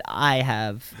want, but I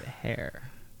have hair.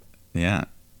 Yeah,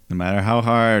 no matter how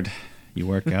hard you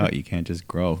work out, you can't just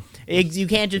grow. You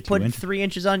can't just put 3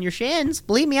 inches on your shins.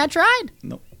 Believe me, I tried.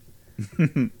 Nope.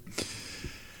 And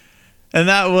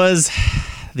that was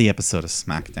the episode of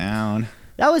SmackDown.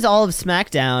 That was all of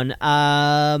SmackDown.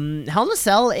 Hell in a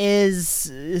Cell is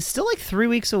still like 3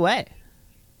 weeks away.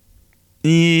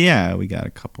 Yeah, we got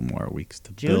a couple more weeks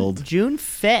to build. June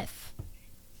 5th.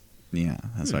 Yeah,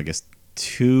 so I guess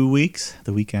 2 weeks,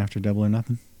 the week after Double or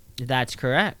Nothing. That's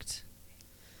correct.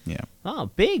 Yeah. Oh,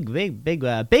 big week.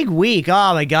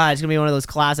 Oh my God, it's gonna be one of those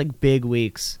classic big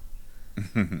weeks.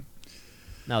 That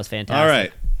was fantastic. All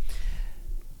right.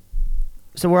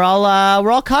 So we're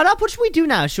all caught up. What should we do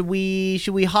now? Should we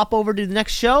hop over to the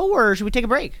next show, or should we take a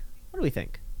break? What do we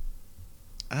think?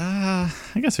 I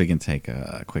guess we can take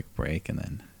a quick break and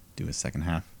then do a second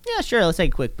half. Yeah, sure. Let's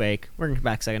take a quick break. We're gonna come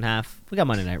back second half. We got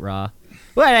Monday Night Raw.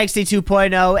 We're at NXT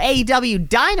 2.0 AEW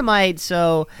Dynamite,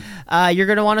 so you're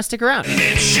gonna want to stick around.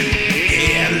 Let's shoot,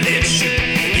 yeah, let's shoot,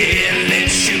 yeah,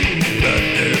 let's shoot,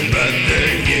 brother,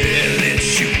 yeah, let's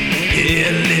shoot,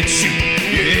 yeah, let's shoot,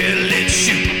 yeah, let's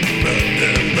shoot,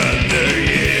 brother,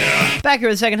 yeah. Back here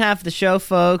with the second half of the show,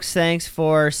 folks. Thanks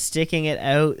for sticking it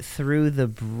out through the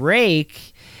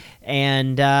break,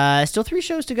 and still 3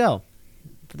 shows to go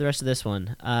for the rest of this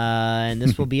one, and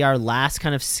this will be our last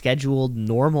kind of scheduled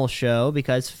normal show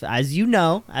because, as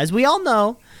we all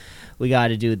know, we got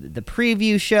to do the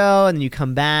preview show, and then you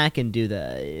come back and do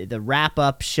the wrap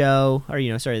up show, or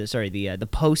the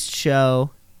post show,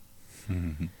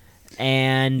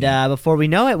 and before we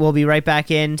know it, we'll be right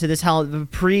back into this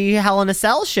pre Hell in a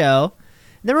Cell show.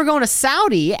 Then we're going to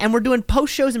Saudi, and we're doing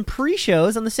post shows and pre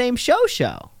shows on the same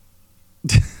show.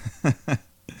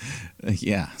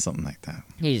 Yeah, something like that.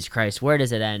 Jesus Christ, where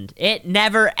does it end? It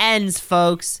never ends,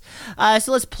 folks.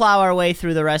 So let's plow our way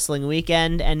through the wrestling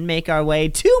weekend and make our way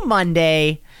to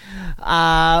Monday,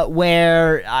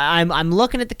 where I'm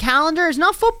looking at the calendar. It's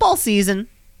not football season.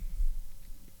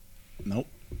 Nope.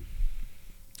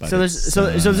 So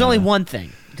there's only one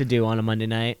thing to do on a Monday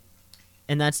night,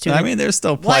 and that's to. I mean, there's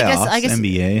still playoffs. I guess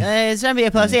NBA. It's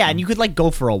NBA plus, yeah, and you could go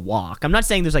for a walk. I'm not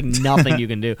saying there's nothing you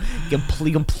can do. You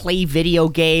can play video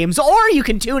games, or you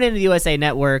can tune into the USA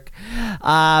Network for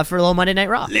a little Monday Night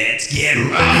Raw. Let's get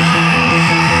raw.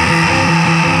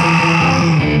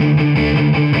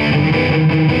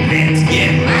 Let's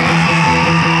get raw.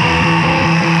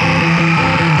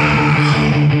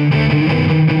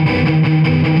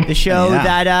 The show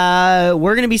that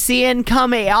we're going to be seeing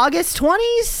come August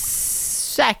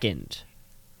 22nd.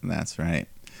 That's right.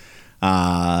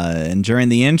 And during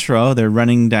the intro, they're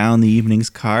running down the evening's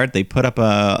card. They put up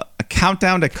a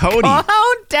countdown to Cody.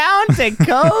 Countdown to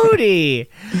Cody.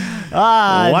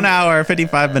 1 hour,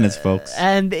 55 minutes, folks.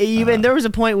 And even there was a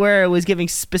point where it was giving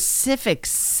specific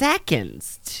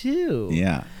seconds, too.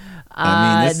 Yeah.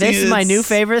 This is my new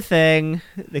favorite thing.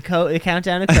 The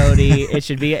countdown to Cody. It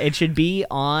should be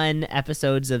on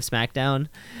episodes of SmackDown.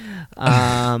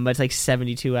 But it's like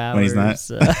 72 hours. When he's not.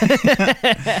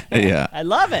 Yeah. I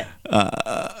love it.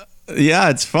 Yeah,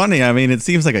 it's funny. I mean, it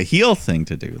seems like a heel thing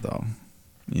to do, though.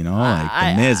 You know,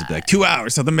 like The Miz would be like 2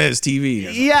 hours of The Miz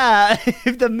TV. Yeah,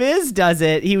 if The Miz does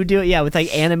it, he would do it. Yeah, with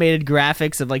like animated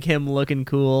graphics of like him looking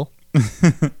cool.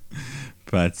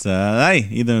 But hey,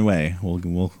 either way,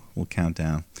 we'll count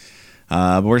down.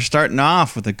 But we're starting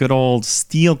off with a good old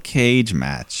steel cage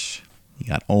match. You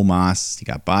got Omos, you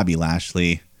got Bobby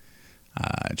Lashley.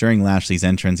 During Lashley's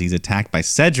entrance, he's attacked by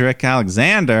Cedric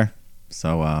Alexander.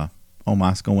 So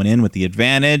Omos going in with the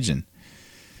advantage, and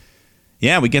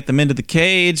yeah, we get them into the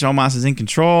cage. Omos is in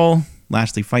control.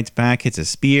 Lashley fights back, hits a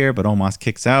spear, but Omos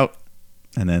kicks out.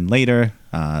 And then later,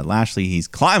 Lashley, he's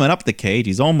climbing up the cage.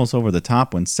 He's almost over the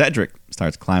top when Cedric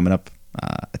starts climbing up,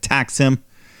 attacks him.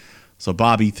 So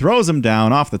Bobby throws him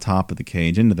down off the top of the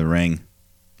cage into the ring.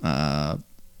 And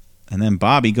then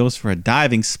Bobby goes for a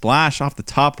diving splash off the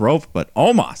top rope, but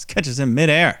Omos catches him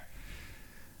midair.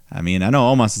 I mean, I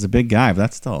know Omos is a big guy, but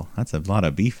that's a lot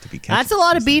of beef to be catching. That's a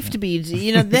lot of beef to be.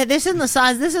 You know, this isn't the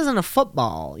size. This isn't a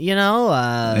football. You know,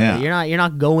 you're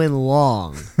not going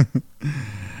long.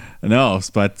 No,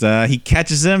 but he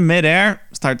catches him midair,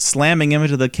 starts slamming him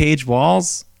into the cage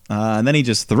walls, and then he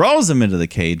just throws him into the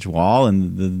cage wall,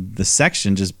 and the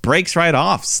section just breaks right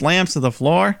off, slams to the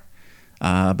floor.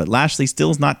 But Lashley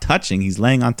still is not touching. He's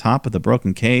laying on top of the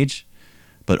broken cage.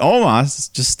 But Omos is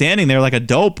just standing there like a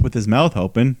dope with his mouth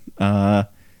open.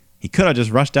 He could have just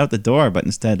rushed out the door, but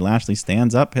instead Lashley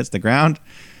stands up, hits the ground,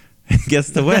 and gets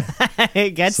the win.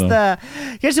 Gets the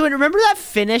win. Remember that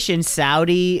finish in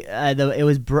Saudi? It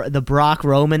was the Brock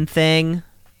Roman thing.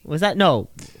 Was that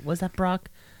Brock?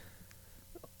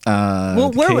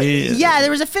 Yeah,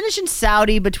 there was a finish in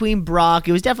Saudi between Brock.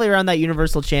 It was definitely around that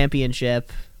Universal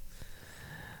Championship.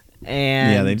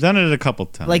 And yeah, they've done it a couple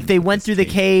times. Like they went through the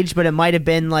cage, but it might have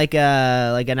been like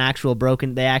an actual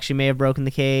broken. They actually may have broken the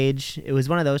cage. It was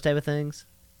one of those type of things.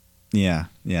 Yeah,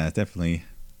 definitely.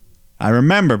 I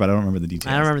remember, but I don't remember the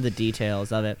details. I don't remember the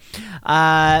details of it.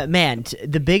 Man,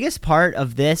 the biggest part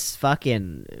of this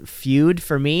fucking feud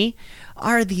for me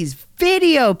are these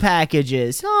video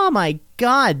packages. Oh my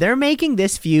god, they're making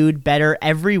this feud better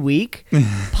every week,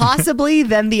 possibly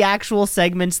than the actual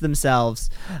segments themselves.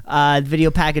 The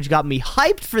video package got me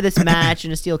hyped for this match,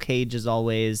 and a steel cage is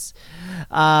always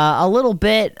a little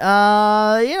bit,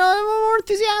 more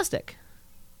enthusiastic.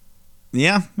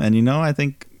 Yeah, and I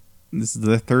think this is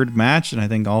the third match, and I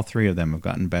think all three of them have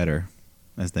gotten better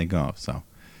as they go. So,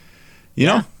 you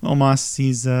know, Omos,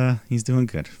 he's doing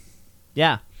good.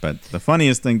 Yeah. But the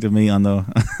funniest thing to me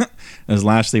as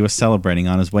Lashley was celebrating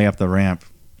on his way up the ramp,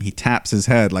 he taps his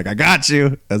head like, "I got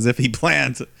you," as if he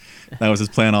planned. That was his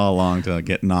plan all along, to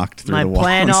get knocked through the wall. My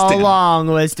plan all along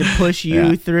was to push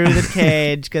you through the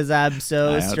cage because I'm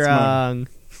so strong.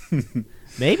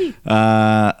 Maybe.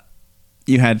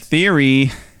 You had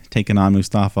Theory taking on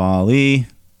Mustafa Ali.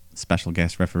 Special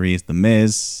guest referee is The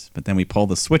Miz. But then we pull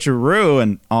the switcheroo,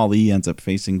 and Ali ends up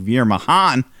facing Veer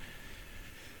Mahan.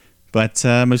 But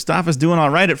Mustafa's doing all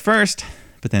right at first.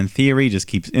 But then Theory just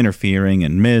keeps interfering,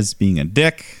 and Miz being a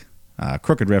dick.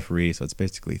 Crooked referee, so it's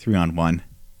basically 3-on-1.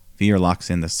 Veer locks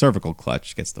in the cervical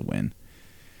clutch, gets the win.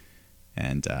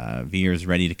 And Veer's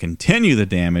ready to continue the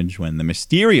damage when the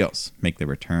Mysterios make their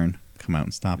return, come out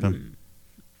and stop him.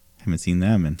 Haven't seen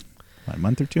them in a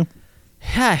month or two.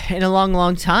 Yeah, in a long,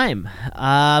 long time.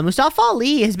 Mustafa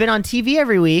Ali has been on TV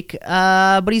every week,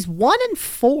 but he's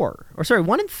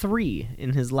 1-3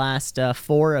 in his last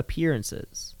 4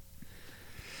 appearances.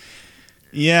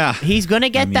 Yeah, he's gonna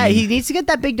get that. He needs to get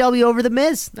that big W over the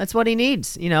Miz. That's what he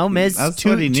needs. Miz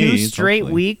two straight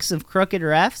weeks of crooked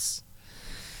refs.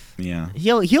 Yeah,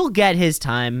 he'll get his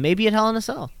time. Maybe at Hell in a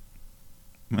Cell.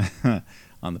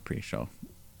 On the pre-show.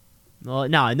 Well,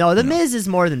 no, the Miz is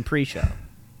more than pre-show.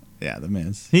 Yeah, the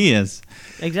Miz. He is.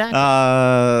 Exactly.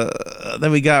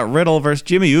 Then we got Riddle versus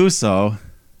Jimmy Uso.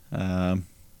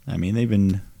 They've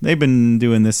been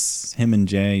doing this, him and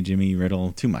Jimmy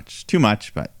Riddle, too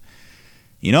much, but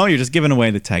you're just giving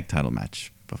away the tag title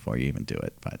match before you even do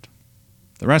it. But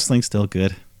the wrestling's still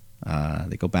good.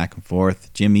 They go back and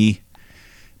forth. Jimmy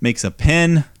makes a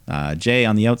pin. Jay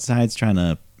on the outside's trying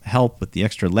to help with the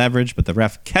extra leverage, but the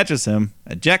ref catches him,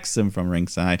 ejects him from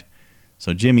ringside.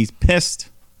 So Jimmy's pissed.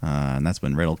 And that's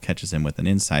when Riddle catches him with an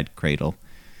inside cradle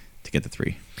to get the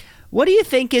 3. What do you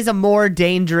think is a more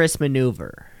dangerous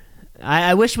maneuver?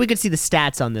 I wish we could see the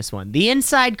stats on this one. The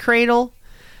inside cradle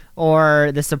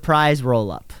or the surprise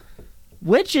roll-up?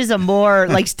 Which is a more,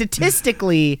 like,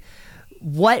 statistically,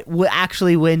 what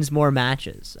actually wins more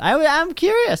matches? I'm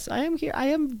curious.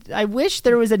 I wish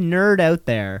there was a nerd out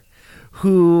there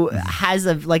who has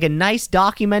a nice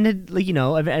documented,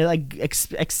 Excel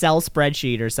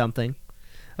spreadsheet or something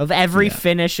of every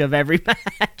finish of every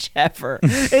match ever.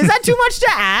 Is that too much to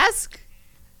ask?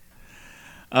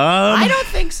 I don't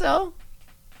think so.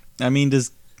 I mean,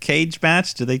 does cage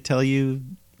match, do they tell you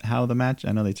how the match?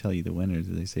 I know they tell you the winner.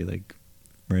 Do they say, like,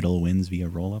 Riddle wins via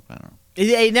roll-up? I don't know.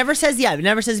 It never says, it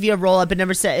never says via roll-up. It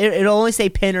never says, it'll only say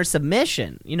pin or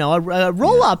submission. A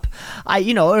roll-up,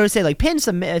 it'll say, like, pin,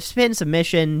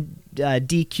 submission,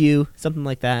 DQ, something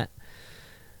like that.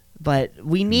 But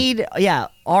we need,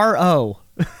 RO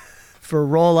for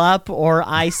roll-up or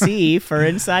IC for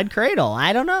inside cradle.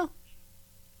 I don't know.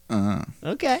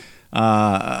 Okay.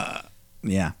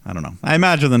 Yeah, I don't know. I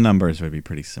imagine the numbers would be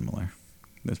pretty similar.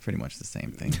 It's pretty much the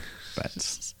same thing.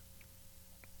 But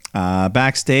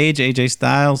backstage, AJ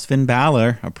Styles, Finn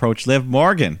Balor approach Liv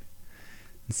Morgan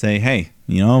and say, hey,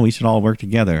 we should all work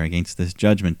together against this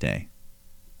Judgment Day.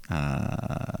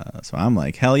 So I'm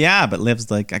like, hell yeah. But Liv's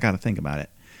like, I got to think about it.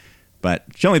 But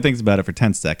she only thinks about it for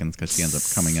 10 seconds because she ends up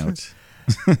coming out.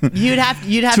 You'd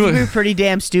have to be pretty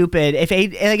damn stupid if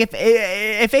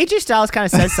AJ Styles kind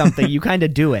of says something, you kind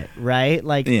of do it, right?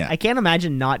 Like, I can't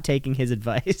imagine not taking his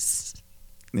advice.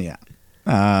 Yeah.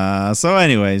 So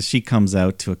anyways, she comes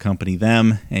out to accompany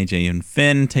them. AJ and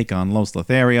Finn take on Los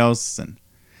Lotharios, and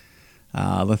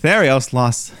Lotharios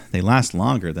last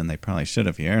longer than they probably should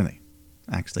have here. They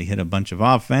actually hit a bunch of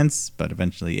offense, but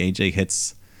eventually AJ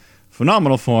hits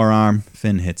phenomenal forearm.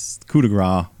 Finn hits coup de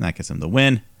grace, and that gets him the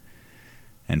win.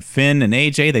 And Finn and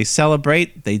AJ, they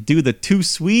celebrate. They do the too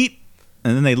sweet,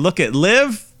 and then they look at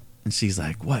Liv, and she's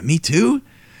like, what, me too?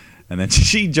 And then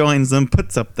she joins them,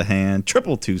 puts up the hand,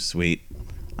 triple too sweet.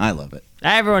 I love it.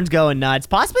 Everyone's going nuts.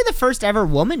 Possibly the first ever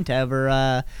woman to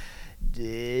ever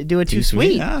do a too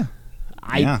sweet. Yeah.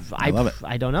 I love it.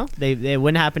 I don't know. They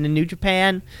wouldn't happen in New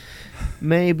Japan.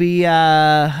 Maybe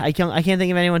I can't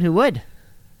think of anyone who would.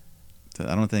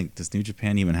 I don't think, does New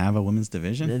Japan even have a women's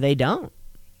division? They don't.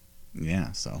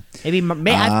 Yeah, so maybe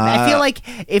I feel like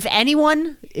if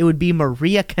anyone, it would be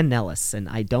Maria Kanellis, and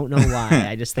I don't know why.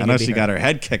 I just think I know she got her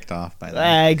head kicked off by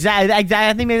that. Exactly. I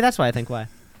think maybe that's why. I think why.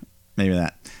 Maybe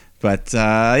that. But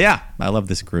I love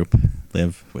this group.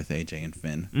 Liv with AJ and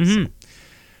Finn. Mm-hmm. So,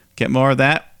 get more of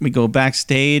that. We go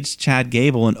backstage. Chad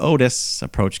Gable and Otis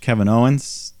approach Kevin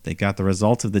Owens. They got the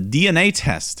result of the DNA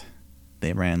test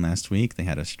they ran last week. They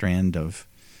had a strand of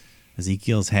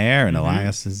Ezekiel's hair and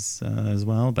Elias's as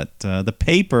well. But the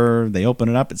paper, they open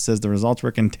it up. It says the results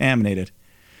were contaminated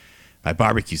by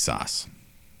barbecue sauce.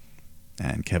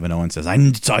 And Kevin Owens says,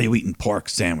 I saw you eating pork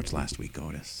sandwich last week,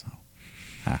 Otis. So,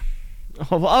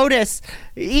 Oh, Otis,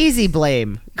 easy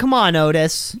blame. Come on,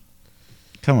 Otis.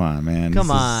 Come on, man.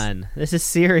 Come on. This is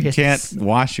serious. You can't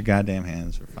wash your goddamn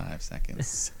hands for 5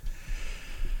 seconds.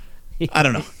 I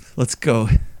don't know. Let's go.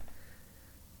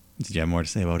 Did you have more to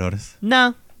say about Otis?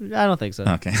 No, I don't think so.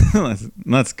 Okay.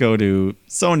 Let's go to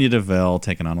Sonya Deville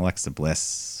taking on Alexa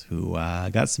Bliss, who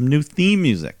got some new theme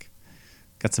music.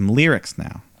 Got some lyrics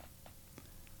now.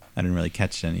 I didn't really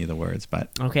catch any of the words, but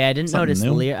okay, I didn't notice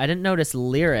new. I didn't notice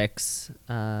lyrics.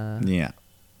 Yeah.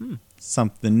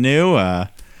 Something new.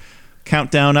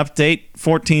 Countdown update,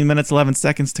 14 minutes, 11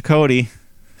 seconds to Cody.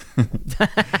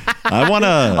 I want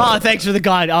to... Oh, thanks for the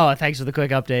quick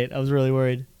update. I was really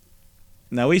worried.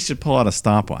 Now we should pull out a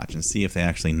stopwatch and see if they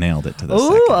actually nailed it to the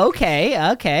second. Ooh, okay.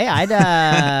 I'd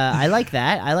I like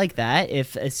that.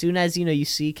 If as soon as you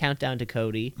see countdown to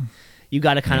Cody, you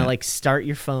got to kind of like start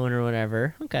your phone or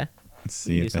whatever. Okay. Let's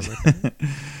see if it...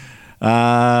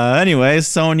 Anyways,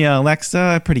 Sonya,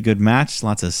 Alexa, a pretty good match.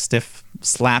 Lots of stiff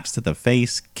slaps to the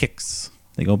face, kicks.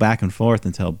 They go back and forth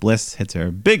until Bliss hits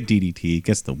her big DDT,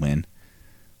 gets the win.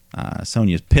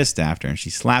 Sonya's pissed after, and she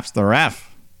slaps the ref.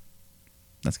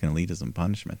 That's going to lead to some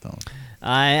punishment, though.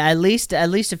 At least a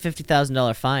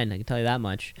 $50,000 fine. I can tell you that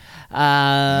much.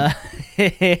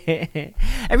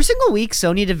 Every single week,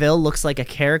 Sonya Deville looks like a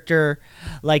character,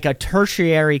 like a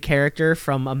tertiary character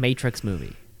from a Matrix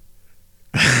movie.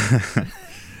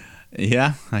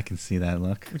 Yeah, I can see that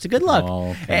look. It's a good look.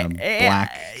 All kind of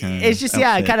black. It's just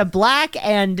outfit. Kind of black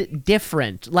and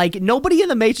different. Like nobody in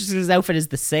the Matrix's outfit is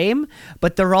the same,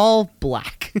 but they're all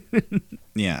black.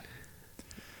 Yeah.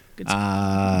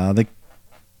 The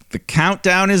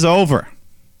countdown is over.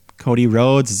 Cody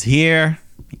Rhodes is here.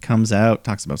 He comes out,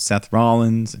 talks about Seth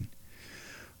Rollins, and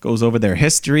goes over their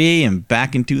history. And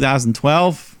back in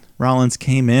 2012, Rollins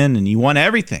came in and he won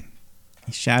everything.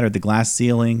 He shattered the glass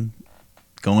ceiling,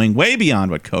 going way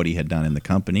beyond what Cody had done in the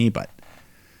company. But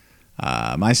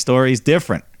my story is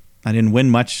different. I didn't win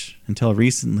much until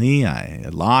recently. I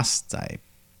lost. I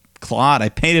clawed. I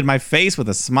painted my face with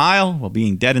a smile while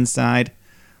being dead inside,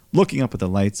 looking up at the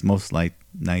lights most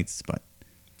nights. But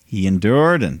he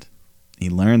endured, and he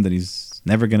learned that he's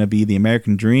never going to be the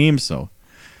American dream. So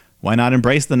why not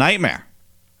embrace the nightmare?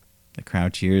 The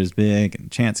crowd cheers big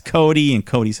and chants Cody, and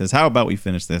Cody says, how about we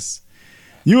finish this?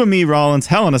 You and me, Rollins,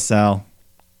 Hell in a Cell.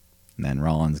 And then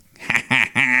Rollins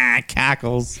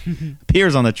cackles,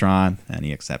 appears on the Tron, and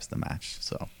he accepts the match.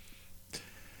 So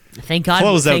Thank God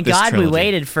we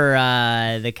waited for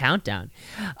the countdown.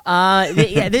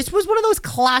 This was one of those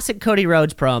classic Cody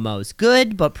Rhodes promos.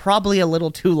 Good, but probably a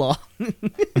little too long.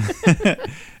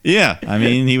 Yeah, I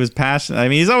mean, he was passionate. I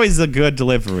mean, he's always a good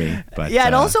delivery. But yeah,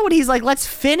 and also when he's like, let's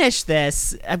finish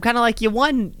this, I'm kind of like, you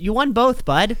won both,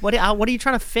 bud. What are you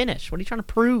trying to finish? What are you trying to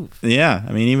prove? Yeah,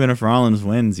 I mean, even if Rollins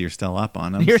wins, you're still up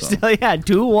on him. You're still,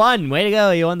 2-1. Way to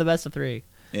go. You won the best of 3.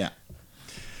 Yeah.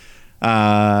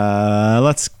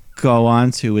 Let's go on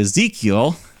to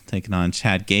Ezekiel taking on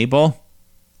Chad Gable.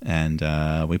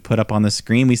 And we put up on the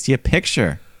screen, we see a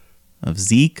picture of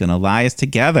Zeke and Elias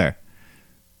together.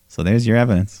 So there's your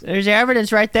evidence. There's your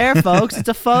evidence right there, folks. It's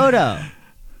a photo.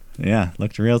 Yeah,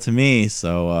 looked real to me.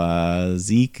 So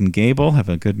Zeke and Gable have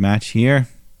a good match here.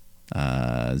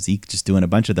 Zeke just doing a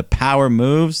bunch of the power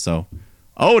moves. So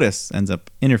Otis ends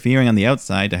up interfering on the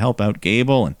outside to help out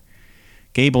Gable. And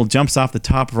Gable jumps off the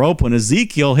top rope when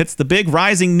Ezekiel hits the big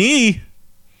rising knee,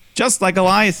 just like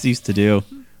Elias used to do,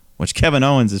 which Kevin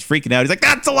Owens is freaking out. He's like,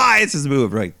 that's Elias's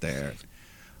move right there.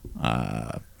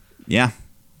 Yeah.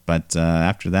 But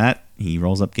after that, he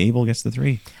rolls up Gable, gets the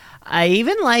 3. I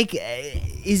even like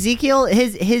Ezekiel.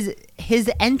 His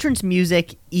entrance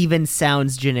music even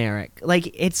sounds generic.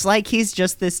 Like it's like he's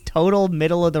just this total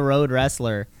middle of the road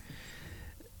wrestler.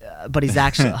 But he's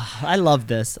actually. I love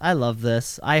this.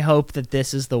 I hope that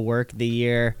this is the work of the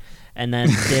year, and then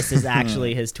this is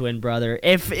actually his twin brother.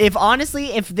 If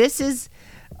honestly, if this is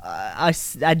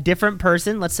a different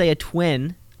person, let's say a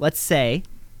twin, let's say.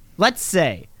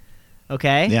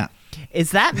 Okay. Yeah.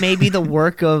 Is that maybe the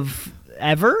work of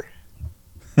ever?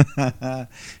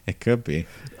 It could be.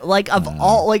 Like of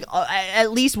all, like at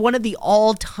least one of the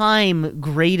all-time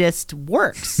greatest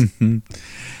works.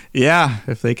 Yeah,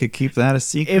 if they could keep that a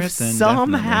secret. If then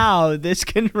somehow this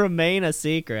can remain a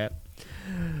secret.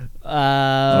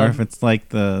 Or if it's like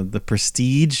the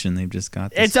Prestige and they've just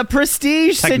got this it's a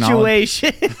Prestige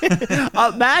situation.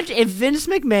 Imagine if Vince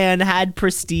McMahon had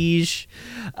Prestige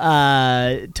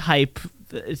type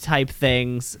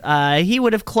things. He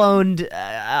would have cloned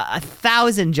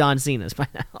 1,000 John Cenas by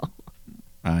now.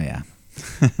 Oh yeah.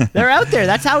 They're out there.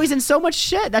 That's how he's in so much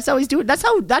shit. That's how he's doing. That's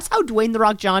how Dwayne The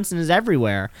Rock Johnson is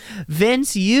everywhere.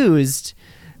 Vince used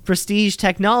Prestige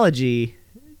technology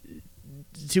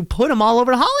to put him all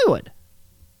over Hollywood.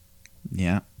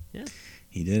 Yeah.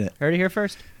 He did it. Heard it here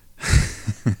first.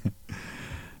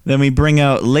 Then we bring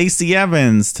out Lacey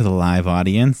Evans to the live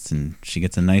audience, and she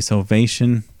gets a nice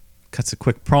ovation, cuts a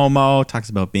quick promo, talks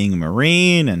about being a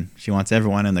Marine, and she wants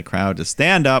everyone in the crowd to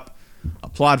stand up,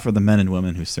 applaud for the men and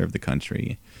women who serve the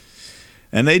country.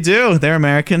 And they do. They're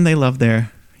American. They love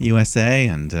their USA,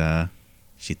 and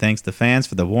she thanks the fans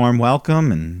for the warm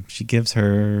welcome, and she talks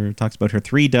about her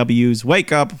 3 W's: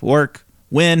 wake up, work,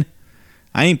 win.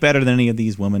 I ain't better than any of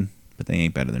these women, but they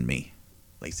ain't better than me.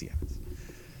 Lacey Evans.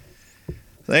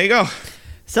 So there you go.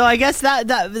 So I guess that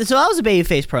was a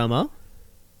babyface promo.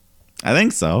 I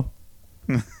think so.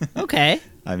 Okay.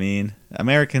 I mean,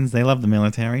 Americans, they love the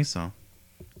military, so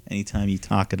anytime you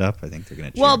talk it up, I think they're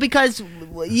going to cheer. Well, because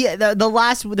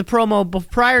the promo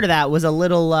prior to that was a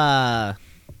little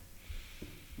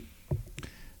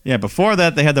Yeah, before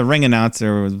that, they had the ring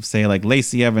announcer say, like,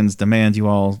 Lacey Evans demands you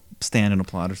all stand and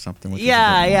applaud or something.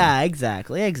 Yeah,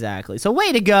 exactly. So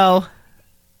way to go,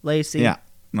 Lacey. Yeah,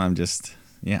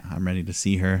 I'm ready to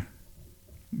see her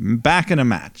back in a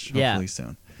match, hopefully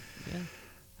soon.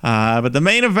 Yeah. But the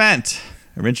main event,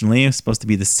 originally, was supposed to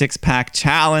be the 6-pack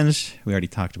challenge. We already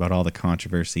talked about all the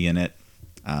controversy in it.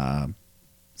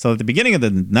 So at the beginning of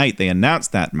the night, they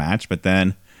announced that match, but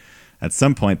then at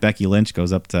some point, Becky Lynch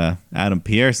goes up to Adam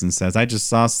Pearce and says, I just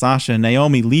saw Sasha and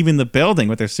Naomi leaving the building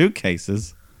with their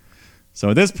suitcases.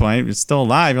 So at this point, it's still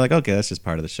alive. You're like, okay, that's just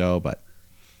part of the show. But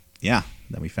yeah,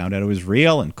 then we found out it was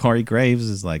real. And Corey Graves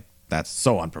is like, that's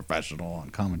so unprofessional on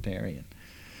commentary.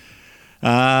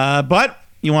 But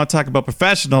you want to talk about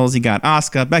professionals, you got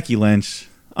Asuka, Becky Lynch,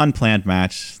 unplanned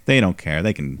match. They don't care.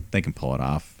 They can pull it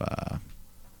off.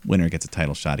 Winner gets a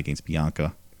title shot against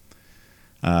Bianca.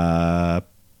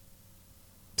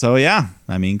 So yeah,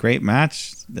 I mean, great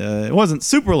match. It wasn't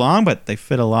super long, but they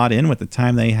fit a lot in with the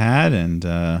time they had,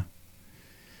 and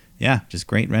yeah, just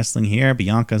great wrestling here.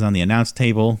 Bianca's on the announce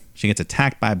table. She gets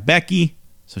attacked by Becky,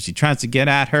 so she tries to get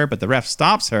at her, but the ref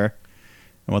stops her.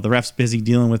 And while the ref's busy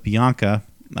dealing with Bianca,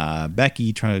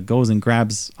 Becky goes and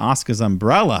grabs Asuka's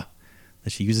umbrella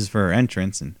that she uses for her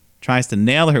entrance and tries to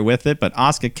nail her with it, but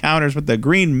Asuka counters with the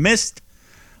green mist,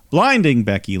 blinding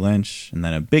Becky Lynch, and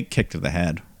then a big kick to the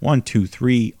head. 1, 2,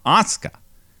 3. Asuka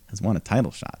has won a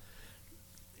title shot.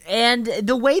 And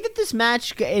the way that this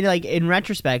match, like in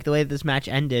retrospect, the way that this match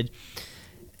ended,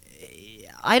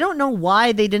 I don't know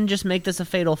why they didn't just make this a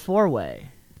fatal 4-way.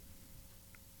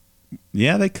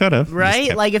 Yeah, they could have.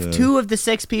 Right? Like if 2 of the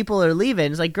 6 people are leaving,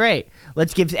 it's like, great.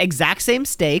 Let's give exact same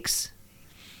stakes.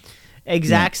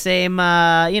 Exact same,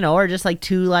 or just like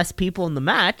 2 less people in the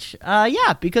match.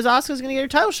 Yeah, because Asuka's going to get her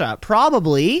title shot.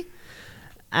 Probably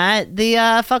at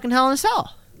the fucking Hell in a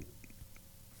Cell.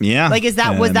 Yeah. Like, was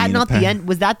that not the end?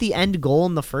 Was that the end goal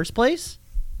in the first place?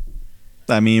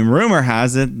 I mean, rumor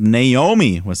has it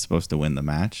Naomi was supposed to win the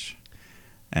match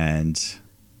and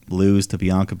lose to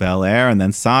Bianca Belair, and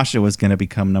then Sasha was going to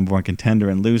become number 1 contender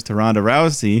and lose to Ronda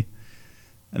Rousey.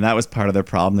 And that was part of their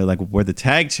problem. They're like, we're the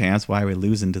tag champs. Why are we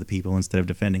losing to the people instead of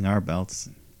defending our belts?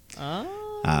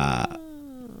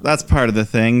 That's part of the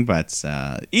thing. But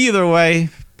either way,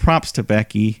 props to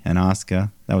Becky and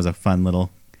Asuka. That was a fun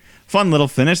little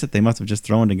finish that they must have just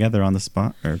thrown together on the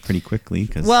spot or pretty quickly.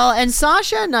 Well, and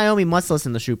Sasha and Naomi must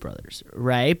listen to the Shoot Brothers,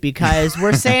 right? Because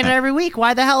we're saying it every week.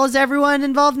 Why the hell is everyone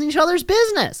involved in each other's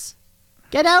business?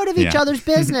 Get out of each other's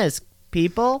business,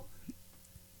 people.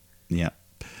 Yeah.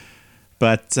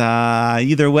 But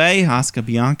either way, Asuka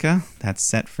Bianca, that's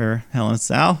set for Hell in a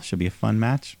Cell. Should be a fun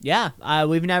match. Yeah,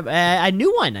 we've never a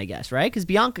new one, I guess, right? Because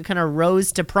Bianca kind of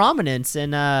rose to prominence in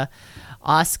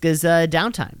Asuka's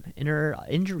downtime in her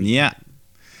injury. Yeah,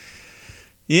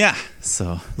 yeah.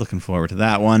 So looking forward to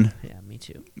that one. Yeah, me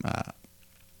too.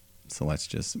 So let's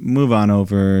just move on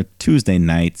over Tuesday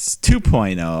nights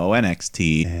 2.0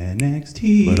 NXT.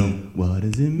 NXT. What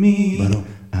does it mean?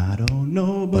 I don't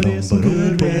know, but it's some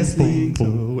good wrestling. So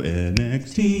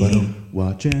NXT.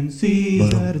 Watch and see.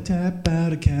 Try to tap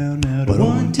out a count out of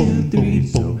 1, 2, 3.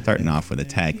 So Starting off with a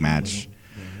tag match.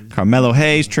 Carmelo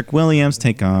Hayes, Trick Williams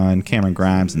take on Cameron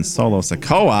Grimes and Solo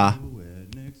Sikoa.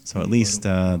 So at least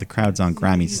the crowd's on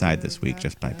Grimey's side this week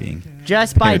just by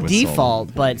default,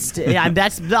 Solo. but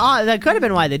that could have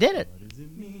been why they did it.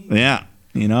 Yeah,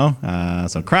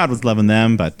 so crowd was loving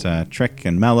them, but Trick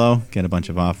and Mello get a bunch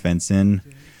of offense in.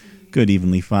 Good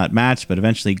evenly fought match, but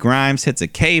eventually Grimes hits a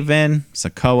cave-in,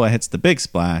 Sikoa hits the big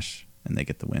splash, and they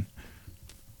get the win.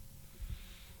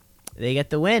 They get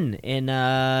the win. And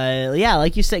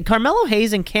like you said, Carmelo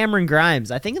Hayes and Cameron Grimes,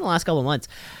 I think in the last couple of months,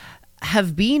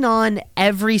 have been on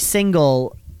every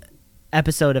single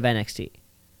episode of NXT.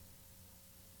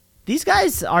 These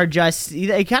guys are just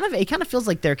it kind of feels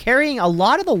like they're carrying a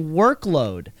lot of the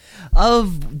workload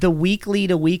of the weekly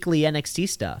to weekly NXT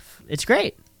stuff. It's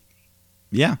great.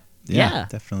 Yeah,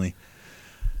 definitely.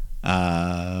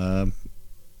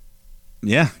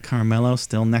 Carmelo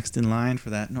still next in line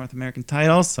for that North American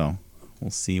title, so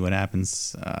we'll see what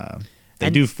happens.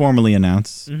 They do formally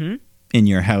announce in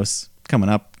your house coming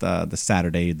up the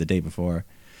Saturday, the day before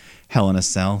Hell in a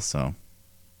Cell. So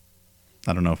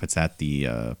I don't know if it's at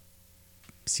the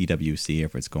CWC or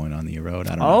if it's going on the road.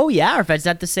 I don't know. Oh yeah, or if it's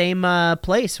at the same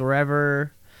place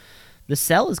wherever the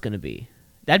Cell is going to be.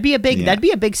 That'd be a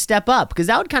big step up because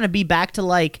that would kind of be back to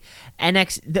like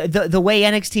the way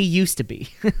NXT used to be.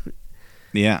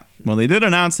 Yeah. Well, they did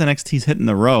announce NXT's hitting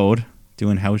the road,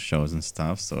 doing house shows and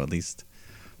stuff. So at least,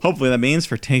 hopefully, that means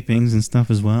for tapings and stuff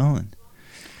as well. And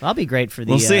that'll be great for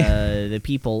the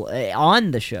people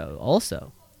on the show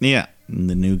also. Yeah, and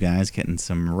the new guys getting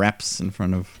some reps in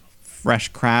front of fresh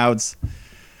crowds.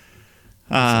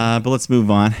 But let's move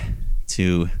on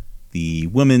to the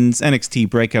women's NXT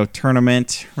Breakout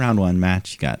Tournament. Round 1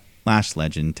 match. You got Lash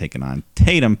Legend taking on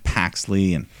Tatum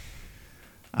Paxley, and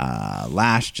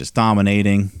Lash just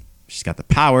dominating. She's got the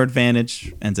power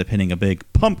advantage, ends up hitting a big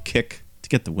pump kick to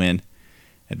get the win,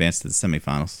 advance to the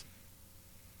semifinals.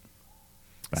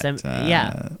 But,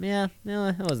 it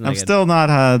wasn't. I'm still not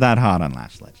that hot on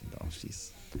Lash Legend though.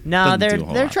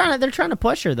 They're trying to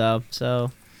push her though.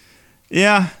 So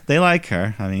yeah, they like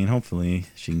her. I mean, hopefully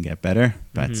she can get better.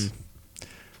 But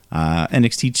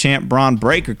NXT champ Braun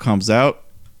Breaker comes out,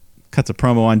 cuts a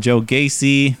promo on Joe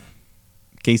Gacy.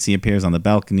 Gacy appears on the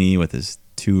balcony with his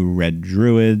 2 red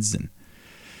druids, and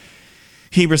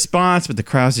he responds, but the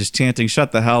crowd's just chanting,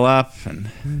 "Shut the hell up!"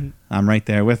 And I'm right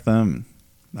there with them.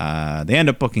 They end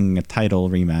up booking a title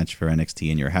rematch for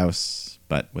NXT In Your House,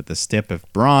 but with the stip, if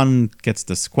Braun gets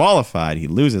disqualified, he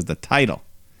loses the title.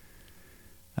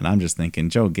 And I'm just thinking,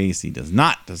 Joe Gacy does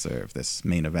not deserve this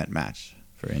main event match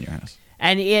for In Your House.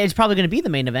 And it's probably going to be the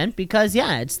main event because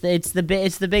it's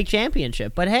the big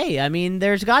championship. But hey, I mean,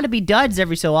 there's got to be duds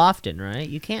every so often, right?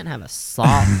 You can't have a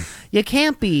soft. You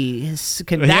can't be.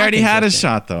 He already had his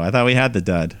shot, though. I thought we had the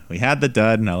dud. We had the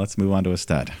dud. Now let's move on to a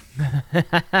stud.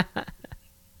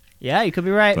 Yeah, you could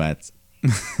be right. But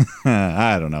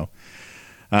I don't know.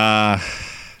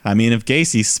 I mean, if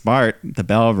Gacy's smart, the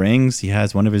bell rings. He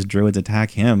has one of his druids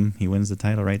attack him. He wins the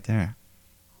title right there.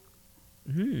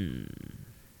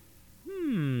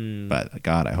 But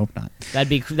God, I hope not. That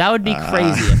would be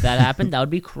crazy if that happened. That would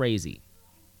be crazy.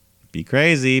 Be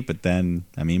crazy, but then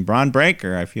I mean, Braun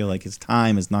Breaker. I feel like his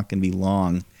time is not going to be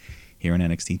long here in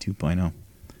NXT 2.0.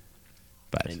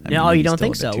 But no, you don't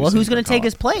think so? Well, who's going to take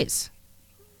his place?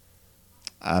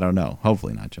 I don't know.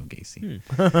 Hopefully not Joe Gacy.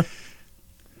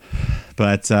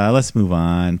 But let's move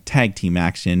on. Tag team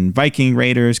action. Viking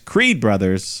Raiders, Creed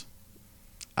Brothers.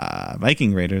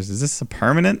 Viking Raiders, is this a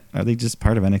permanent? Are they just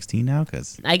part of NXT now?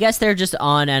 Cause I guess they're just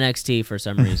on NXT for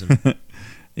some reason.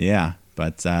 Yeah,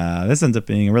 but this ends up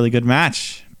being a really good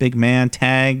match. Big man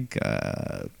tag.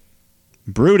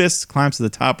 Brutus climbs to the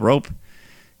top rope.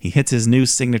 He hits his new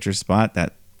signature spot,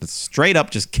 that straight up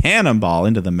just cannonball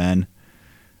into the men.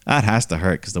 That has to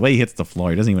hurt because the way he hits the floor,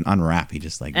 he doesn't even unwrap. He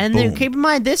just like, and boom. keep in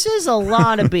mind, this is a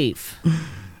lot of beef.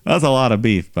 That's a lot of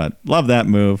beef, but love that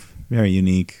move. Very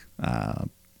unique.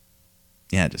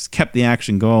 Yeah, just kept the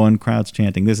action going. Crowds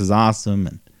chanting, "This is awesome!"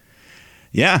 And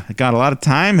yeah, it got a lot of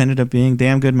time. Ended up being a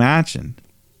damn good match. And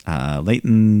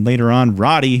later on,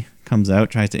 Roddy comes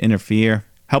out, tries to interfere,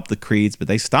 help the Creeds, but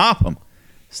they stop him.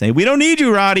 Say, "We don't need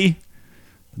you, Roddy."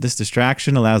 This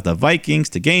distraction allows the Vikings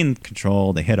to gain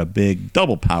control. They hit a big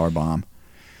double power bomb,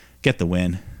 get the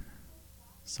win.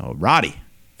 So Roddy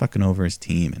fucking over his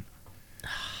team, and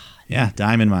yeah,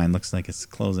 Diamond Mine looks like it's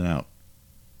closing out.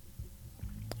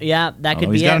 Yeah, that could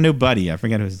be. He's got a new buddy. I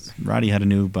forget Roddy had a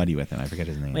new buddy with him. I forget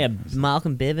his name. Yeah,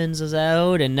 Malcolm Bivens is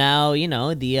out, and now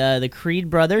the Creed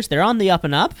brothers. They're on the up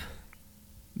and up.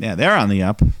 Yeah, they're on the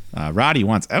up. Roddy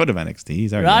wants out of NXT.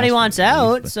 He's already Roddy wants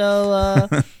out, so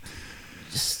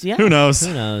who knows?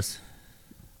 Who knows?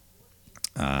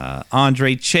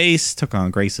 Andre Chase took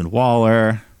on Grayson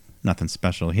Waller. Nothing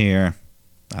special here.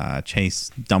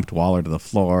 Chase dumped Waller to the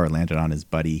floor, landed on his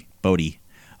buddy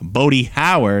Bodie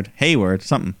Hayward,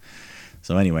 something.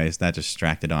 So anyways, that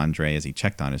distracted Andre as he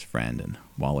checked on his friend, and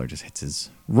Waller just hits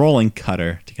his rolling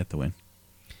cutter to get the win.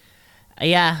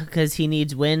 Yeah, because he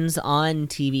needs wins on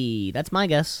TV. That's my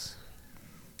guess.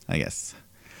 I guess.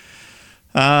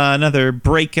 Another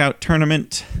breakout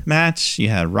tournament match. You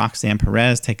had Roxanne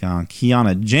Perez take on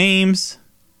Kiana James.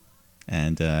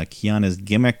 And Kiana's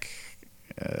gimmick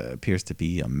appears to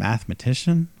be a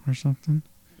mathematician or something.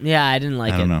 Yeah, I didn't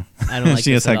like it. I don't know. I don't like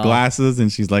she just had glasses,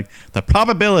 and she's like, the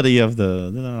probability of the...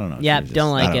 I don't know. Yeah,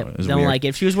 don't like it. Don't like it.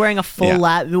 If she was wearing a full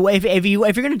lab... If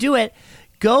you're going to do it,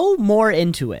 go more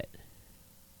into it.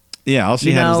 Yeah, all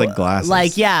she had was like glasses.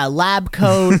 Like, yeah, lab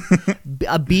coat,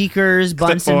 beakers,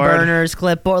 Bunsen burners,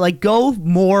 clipboard. Like, go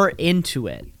more into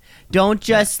it. Don't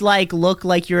just look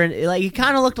like you're in. Like, you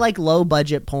kind of looked like low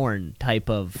budget porn type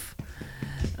of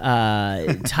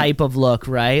look,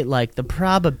 right? Like the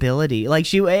probability.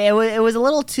 Like it was a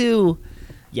little too.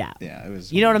 Yeah. Yeah, it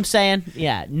was. You know what I'm saying?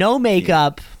 Yeah. No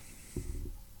makeup.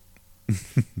 I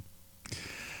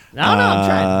don't know. I'm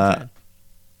trying.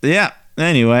 Yeah.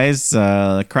 Anyways,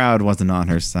 the crowd wasn't on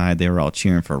her side. They were all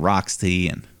cheering for Roxy,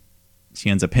 and she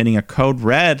ends up hitting a Code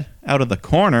Red out of the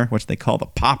corner, which they call the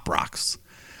Pop Rocks.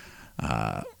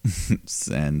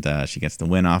 And she gets the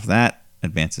win off that,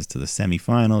 advances to the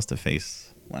semifinals to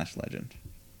face Lash Legend.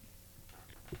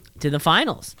 To the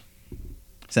finals.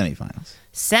 Semifinals.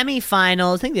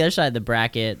 I think the other side of the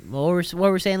bracket. What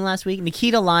were we saying last week?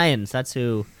 Nikita Lyons. That's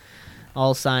who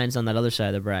all signs on that other side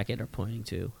of the bracket are pointing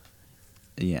to.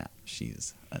 Yeah,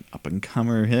 she's an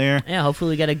up-and-comer here. Yeah,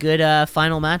 hopefully we get a good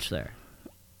final match there.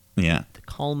 Yeah. The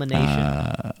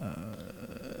culmination.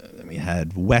 Then we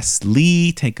had Wes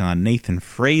Lee take on Nathan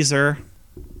Fraser.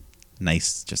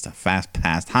 Nice, just a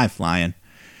fast-paced, high-flying,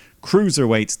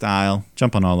 cruiserweight style,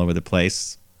 jumping all over the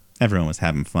place. Everyone was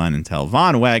having fun until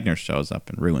Von Wagner shows up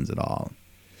and ruins it all.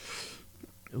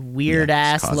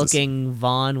 Weird-ass looking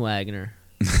Von Wagner.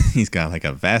 He's got like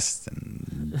a vest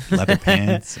and leather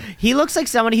pants. He looks like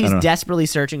somebody who's desperately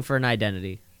searching for an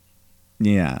identity.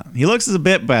 Yeah. He looks a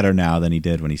bit better now than he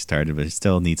did when he started, but he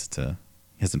still needs to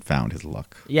hasn't found his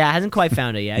luck. Yeah, hasn't quite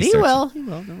found it yet. He's He searching. will. He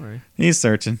will. Don't worry. He's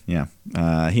searching. Yeah.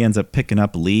 He ends up picking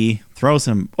up Lee, throws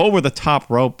him over the top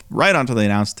rope, right onto the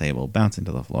announce table, bouncing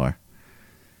to the floor.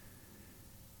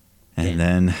 And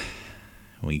then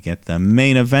we get the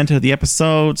main event of the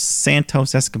episode: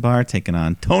 Santos Escobar taking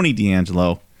on Tony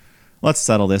D'Angelo. Let's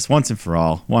settle this once and for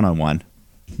all, 1-on-1.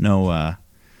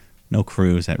 No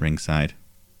Cruz at ringside.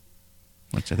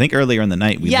 Which I think earlier in the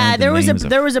night we learned there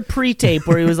the was a pre-tape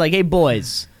where he was like, "Hey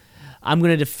boys, I'm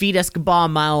gonna defeat Escobar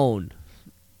on my own."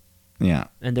 Yeah,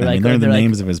 And they're we like, learned the they're like-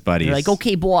 names of his buddies. They're like,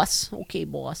 "Okay, boss. Okay,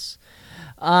 boss."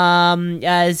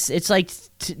 It's like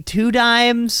 2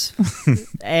 dimes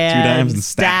and and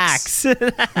stacks.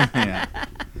 Yeah.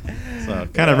 So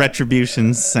kind of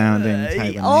retribution sounding type of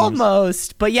names.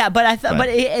 Almost, but yeah, but I thought, But- but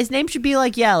his name should be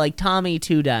like Tommy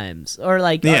 2 dimes, or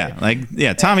like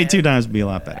Tommy 2 times would be a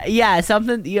lot better.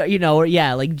 something or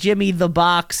like Jimmy the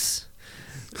Box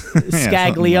something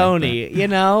like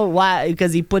Scaglione, why?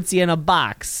 Because he puts you in a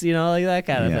box, like that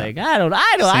kind of Yeah. thing. I don't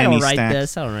Sammy write Stacks.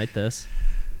 this. I don't write this.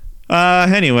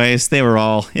 Anyways, they were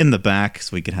all in the back,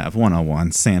 so we could have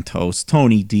 1-on-1. Santos,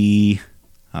 Tony D.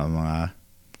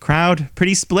 Crowd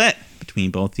pretty split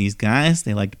between both these guys.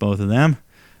 They liked both of them.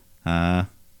 The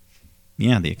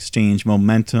exchange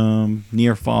momentum,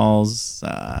 near falls.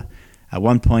 At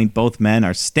one point, both men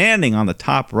are standing on the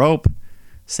top rope.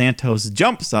 Santos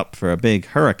jumps up for a big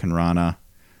Hurricane Rana.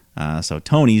 So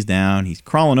Tony's down. He's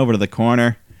crawling over to the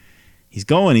corner. He's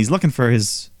looking for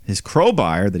his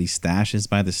crowbar that he stashes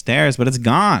by the stairs, but it's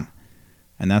gone.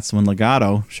 And that's when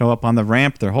Legato show up on the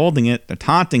ramp. They're holding it. They're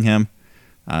taunting him.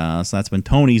 So that's when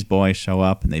Tony's boys show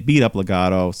up, and they beat up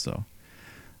Legato. So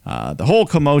the whole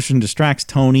commotion distracts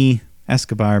Tony.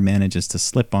 Escobar manages to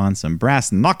slip on some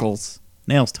brass knuckles,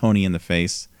 nails Tony in the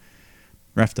face.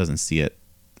 Ref doesn't see it.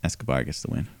 Escobar gets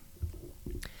the win.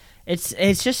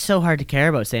 It's just so hard to care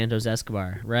about Santos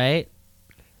Escobar, right?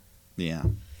 Yeah.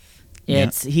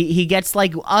 He gets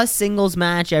like a singles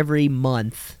match every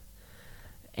month.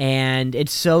 And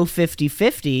it's so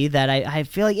 50-50 that I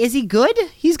feel like, is he good?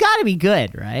 He's got to be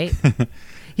good, right?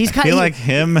 He's I feel like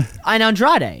him and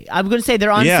Andrade. I'm going to say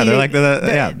they're on. Yeah, they're like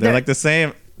the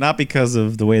same, not because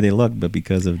of the way they look, but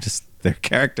because of just their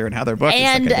character and how they're booked.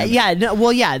 And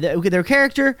their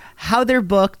character, how they're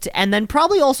booked, and then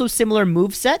probably also similar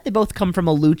moveset. They both come from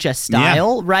a lucha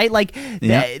style, right? Like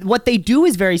what they do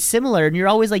is very similar, and you're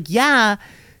always like, yeah,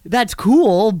 that's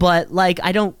cool, but like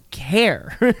I don't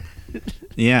care.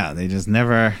 Yeah, they just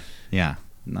never. Yeah,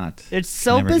 not. It's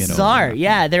so never get over bizarre. it.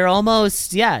 Yeah, they're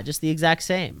almost just the exact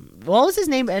same. What was his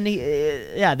name? And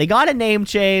they got a name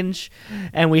change,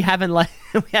 and we haven't liked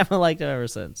it ever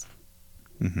since.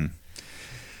 Mm-hmm.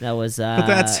 That was. But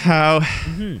that's how.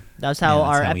 That's how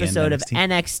our we end episode of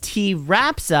NXT. NXT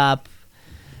wraps up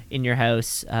in your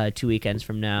house 2 weekends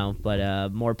from now.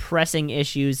 But more pressing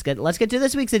issues. Let's get to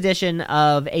this week's edition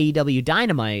of AEW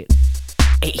Dynamite.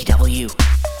 AEW.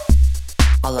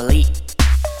 All Elite.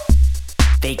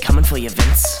 They coming for you,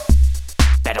 Vince.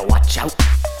 Better watch out.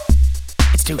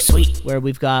 It's too sweet. Where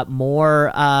we've got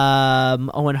more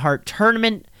Owen Hart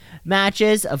tournament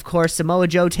matches. Of course, Samoa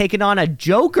Joe taking on a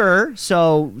Joker.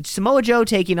 So Samoa Joe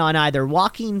taking on either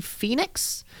Joaquin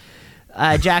Phoenix,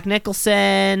 Jack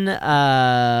Nicholson,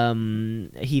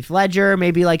 Heath Ledger,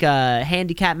 maybe like a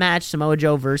handicap match. Samoa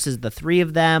Joe versus the 3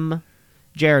 of them.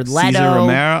 Jared Leto. Caesar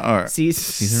Romero or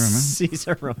Caesar Romero.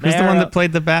 Caesar Romero. Who's the one that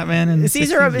played the Batman in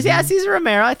Caesar 60s? Caesar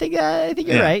Romero. I think you're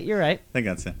Yeah. right. You're right. I think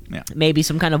that's it. Yeah. Maybe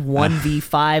some kind of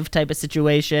 1v5 type of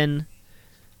situation.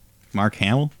 Mark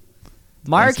Hamill.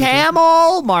 Mark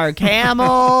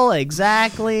Hamill,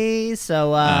 exactly.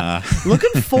 So,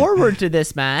 looking forward to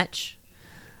this match.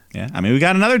 Yeah, I mean, we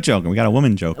got another Joker. We got a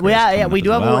woman Joker. We do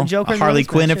have a Joker. A Harley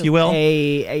Quinn, if you will.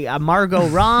 A Margot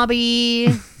Robbie.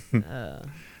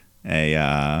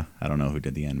 I don't know who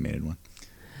did the animated one.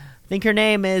 I think her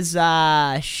name is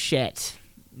shit.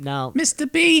 No,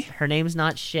 Mr. B. her name's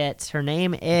not shit. Her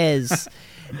name is.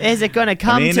 Is it going to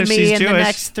come to if me she's in the Jewish.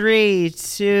 next 3,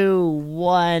 2,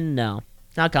 1? No.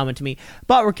 Not coming to me.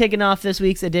 But we're kicking off this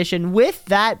week's edition with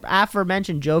that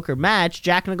aforementioned Joker match.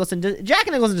 Jack Nicholson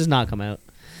does not come out.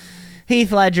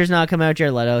 Heath Ledger's not come out.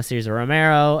 Jared Leto, Cesar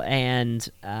Romero, and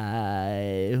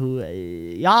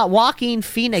Joaquin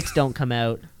Phoenix don't come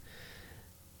out.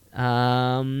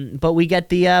 But we get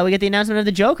the announcement of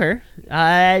the Joker.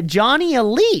 Johnny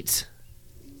Elite,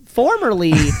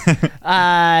 formerly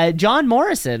John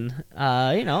Morrison.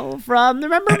 From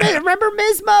remember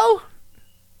Mismo.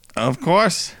 Of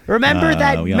course.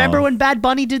 Remember when Bad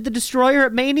Bunny did the Destroyer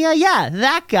at Mania? Yeah,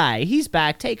 that guy. He's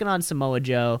back taking on Samoa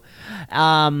Joe.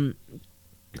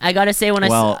 I gotta say when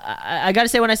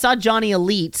I saw Johnny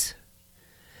Elite,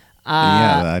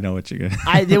 Yeah, I know what you're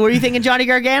gonna. Were you thinking Johnny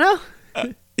Gargano?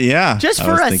 Yeah, Just I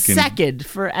for was a thinking second,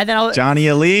 and then Johnny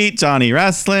Elite, Johnny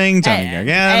Wrestling, Johnny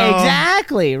Gargano.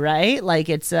 Exactly, right? Like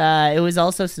it was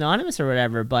also synonymous or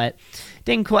whatever, but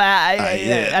didn't quite.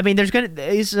 I mean,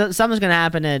 something's gonna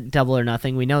happen at Double or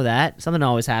Nothing. We know that something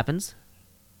always happens.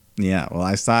 Yeah, well,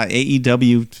 I saw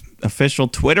AEW official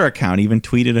Twitter account even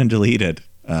tweeted and deleted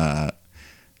the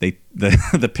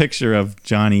picture of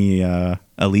Johnny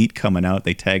Elite coming out.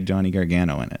 They tagged Johnny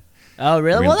Gargano in it. Oh,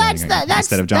 really? Well, that's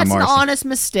instead of John that's Morrison. an honest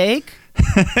mistake.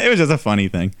 It was just a funny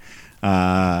thing.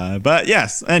 But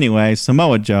yes, anyway,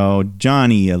 Samoa Joe,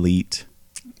 Johnny Elite.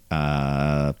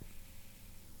 Yeah,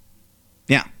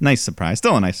 nice surprise.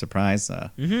 Still a nice surprise.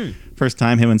 First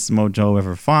time him and Samoa Joe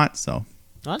ever fought, so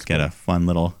That's get a fun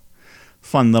little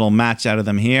match out of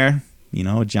them here. You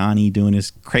know, Johnny doing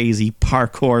his crazy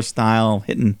parkour style,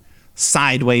 hitting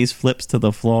sideways flips to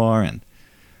the floor, and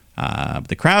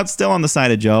the crowd's still on the side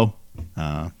of Joe.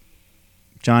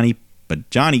 Johnny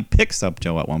picks up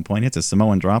Joe at one point, hits a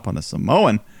Samoan drop on the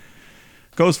Samoan,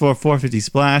 goes for a 450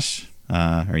 splash,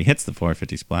 or he hits the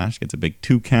 450 splash, gets a big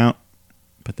 2 count,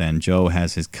 but then Joe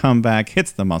has his comeback,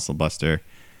 hits the muscle buster,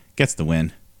 gets the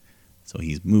win, so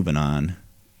he's moving on.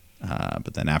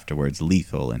 But then afterwards,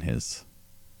 lethal in his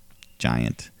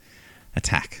giant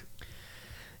attack.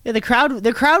 Yeah, the crowd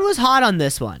was hot on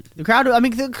this one. The crowd.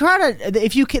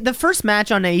 The first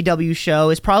match on an AEW show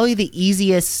is probably the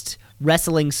easiest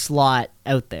wrestling slot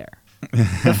out there.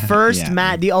 The first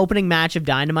the opening match of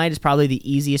Dynamite is probably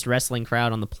the easiest wrestling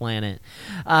crowd on the planet.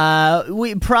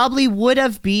 We probably would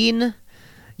have been,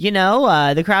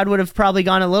 the crowd would have probably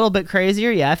gone a little bit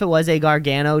crazier, if it was a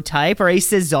Gargano type or a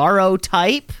Cesaro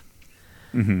type.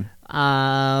 Mm-hmm.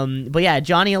 But yeah,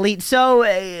 Johnny Elite. So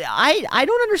I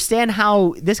don't understand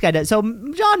how this guy does. So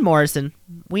John Morrison,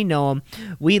 we know him,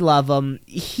 we love him.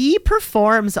 He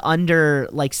performs under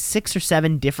like 6 or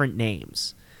 7 different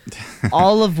names,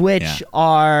 all of which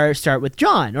start with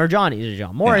John or Johnny.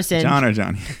 John Morrison, John or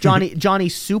Johnny, Johnny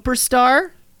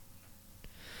Superstar.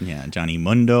 Yeah, Johnny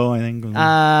Mundo, I think.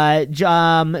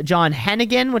 John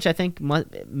Hennigan, which I think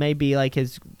may be like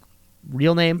his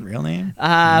real name.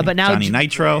 But now Johnny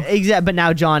Nitro. But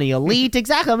now Johnny Elite.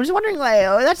 Exactly. I'm just wondering,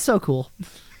 that's so cool.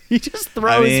 He just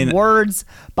throws words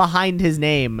behind his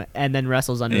name and then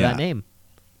wrestles under that name.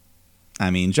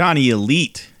 I mean, Johnny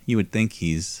Elite, you would think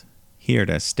he's here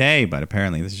to stay, but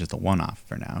apparently this is just a one-off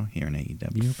for now here in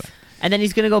AEW. But and then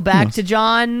he's going to go back to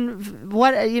John,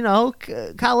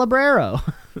 Calabrero.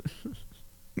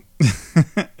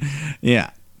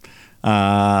 Yeah.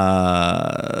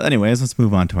 Anyways, let's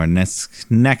move on to our next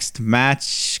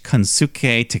match.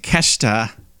 Konosuke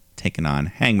Takeshita taking on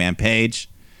Hangman Page.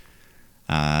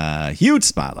 Huge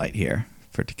spotlight here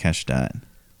for Takeshita.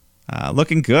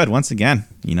 Looking good once again,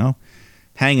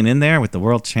 hanging in there with the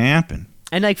world champ.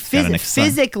 And like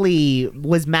physically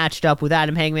was matched up with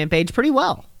Adam Hangman Page pretty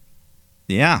well.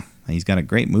 Yeah, he's got a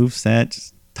great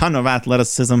moveset, ton of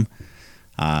athleticism.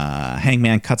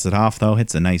 Hangman cuts it off, though,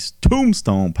 hits a nice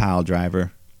tombstone pile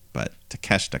driver, but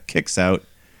Takeshita kicks out.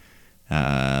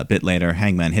 A bit later,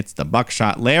 Hangman hits the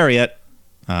buckshot lariat,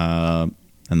 and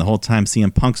the whole time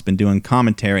CM Punk's been doing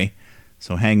commentary.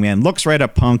 So Hangman looks right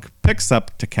at Punk, picks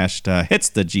up Takeshita, hits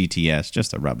the GTS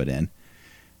just to rub it in,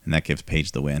 and that gives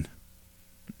Page the win.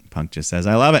 Punk just says,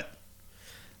 "I love it."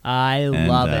 I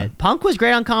love it. Punk was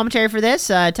great on commentary for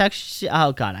this.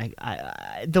 Oh God,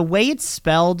 the way it's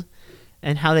spelled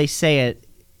and how they say it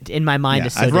in my mind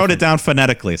is so I wrote different. it down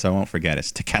phonetically, so I won't forget.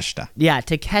 It's Takeshita. Yeah,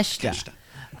 Takeshita.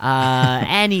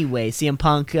 Anyway, CM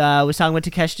Punk was talking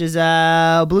about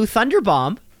Takeshita's Blue Thunder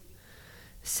Bomb,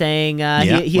 saying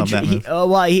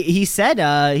he said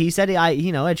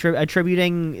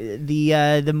attributing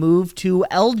the move to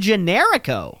El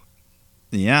Generico.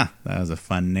 Yeah, that was a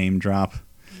fun name drop.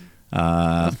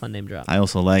 That was a fun name drop. I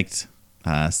also liked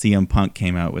CM Punk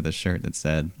came out with a shirt that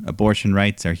said "Abortion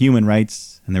rights are human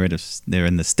rights, and they're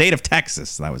in the state of Texas."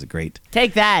 So that was a great.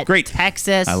 Take that, great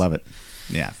Texas. I love it.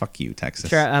 Yeah, fuck you,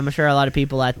 Texas. I'm sure a lot of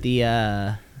people at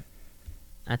the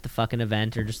fucking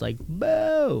event are just like,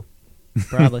 boo.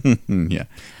 Probably. Yeah,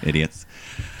 idiots.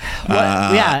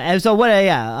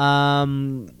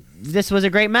 This was a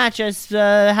great match as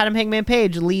Adam Hangman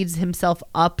Page leads himself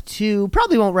up to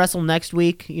probably won't wrestle next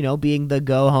week, being the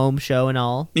go home show and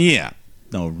all. Yeah.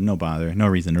 No bother. No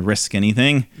reason to risk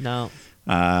anything. No.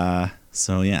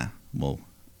 So yeah,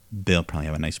 they'll probably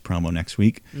have a nice promo next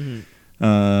week. Mm-hmm.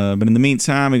 But in the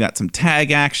meantime, we got some tag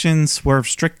action. Swerve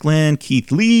Strickland,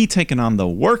 Keith Lee taking on the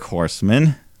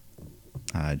Workhorsemen.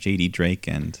 JD Drake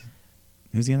and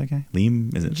who's the other guy?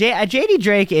 Liam? Is it? JD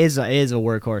Drake is a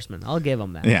workhorseman. I'll give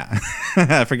him that. Yeah.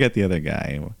 I forget the other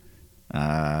guy.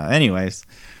 Anyways,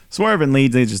 Swerve and Lee,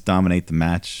 they just dominate the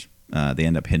match. They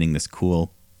end up hitting this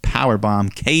cool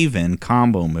powerbomb cave-in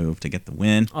combo move to get the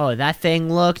win. Oh, that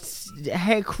thing looked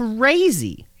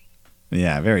crazy.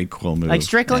 Yeah, very cool move. Like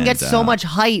Strickland gets so much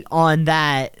height on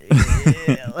that.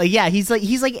 Yeah, he's like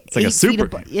it's like 8 a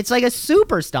super. It's like a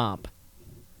super stomp.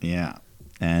 Yeah,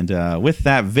 and with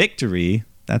that victory,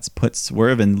 that's put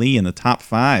Swerve and Lee in the top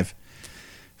 5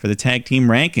 for the tag team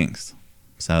rankings.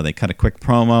 So they cut a quick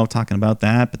promo talking about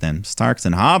that, but then Starks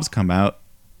and Hobbs come out,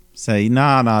 say,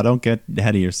 no, don't get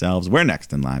ahead of yourselves. We're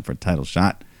next in line for a title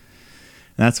shot.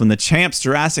 And that's when the champs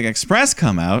Jurassic Express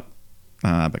come out,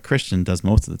 but Christian does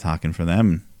most of the talking for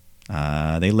them.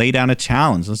 They lay down a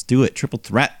challenge. Let's do it. Triple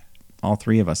threat. All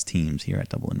 3 of us teams here at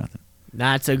Double or Nothing.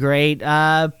 That's a great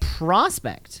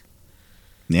prospect.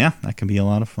 Yeah, that can be a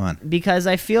lot of fun. Because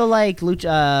I feel like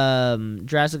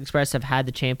Jurassic Express have had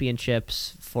the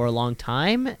championships for a long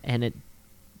time, and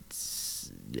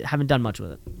haven't done much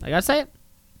with it. I gotta say it.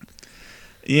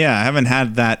 Yeah, I haven't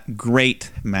had that great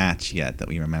match yet that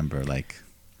we remember, like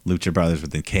Lucha Brothers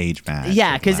with the cage match.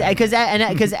 Yeah, because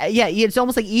it's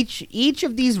almost like each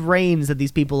of these reigns that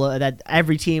these people that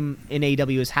every team in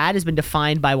AEW has had has been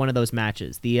defined by one of those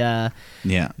matches. The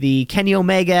Kenny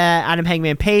Omega, Adam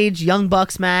Hangman Page, Young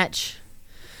Bucks match.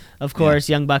 Of course,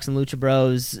 Young Bucks and Lucha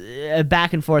Bros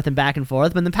back and forth.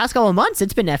 But in the past couple of months,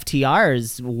 it's been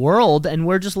FTR's world, and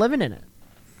we're just living in it.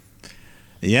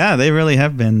 Yeah, they really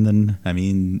have been.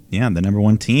 The number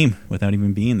 1 team without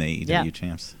even being the AEW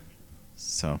champs.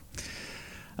 So,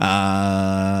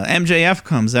 MJF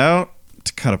comes out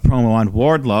to cut a promo on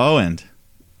Wardlow, and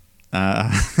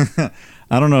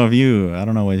I don't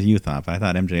know what you thought, but I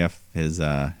thought MJF, his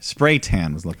spray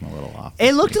tan was looking a little off.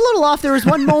 It looked a little off. There was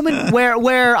one moment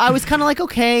where I was kind of like,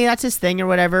 okay, that's his thing or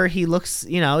whatever. He looks,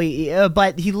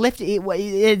 but he lifted.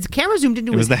 His camera zoomed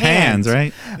into his hands.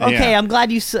 Right? Okay, yeah. I'm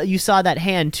glad you saw that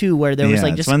hand too, where there was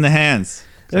like just when the hands.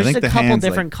 There's a couple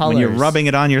different colors. When you're rubbing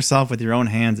it on yourself with your own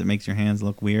hands, it makes your hands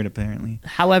look weird, apparently.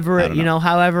 However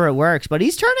it works. But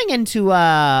he's turning into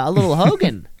a little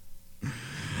Hogan.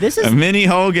 This is a mini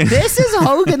Hogan. This is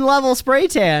Hogan level spray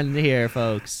tan here,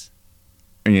 folks.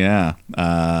 Yeah.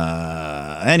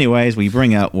 Anyways, we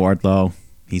bring out Wardlow.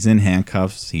 He's in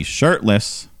handcuffs. He's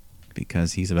shirtless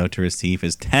because he's about to receive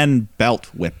his 10 belt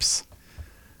whips.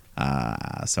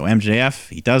 So MJF,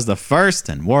 he does the first,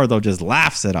 and Wardlow just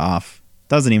laughs it off.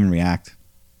 Doesn't even react.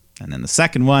 And then the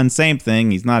second one, same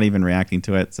thing. He's not even reacting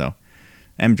to it. So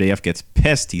MJF gets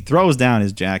pissed. He throws down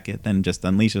his jacket, then just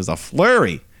unleashes a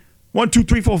flurry. 1, 2,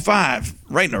 3, 4, 5,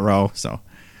 right in a row. So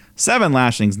 7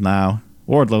 lashings now.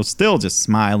 Wardlow's still just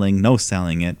smiling, no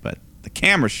selling it, but the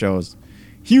camera shows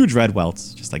huge red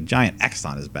welts, just like giant X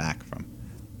on his back from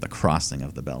the crossing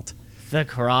of the belt. The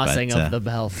crossing of the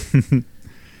belt.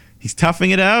 He's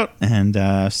toughing it out,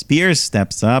 and Spears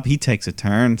steps up. He takes a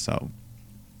turn, so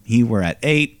we're at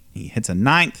 8. He hits a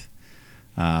 9th.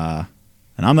 And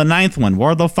on the 9th one,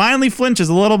 Wardlow finally flinches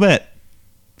a little bit.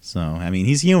 So,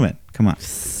 he's human. Come on.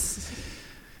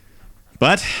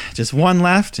 But just 1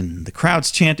 left, and the crowd's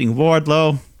chanting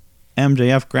Wardlow.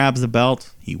 MJF grabs the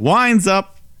belt. He winds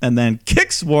up and then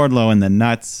kicks Wardlow in the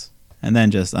nuts and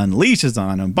then just unleashes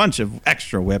on him a bunch of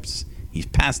extra whips. He's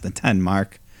past the 10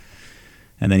 mark.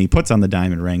 And then he puts on the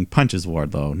diamond ring, punches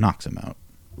Wardlow, knocks him out.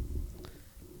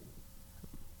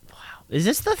 Wow. Is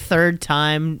this the third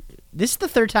time? This is the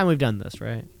third time we've done this,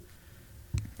 right?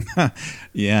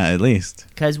 Yeah, at least.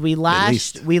 Because we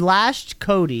lashed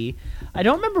Cody. I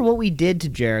don't remember what we did to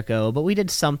Jericho, but we did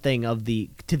something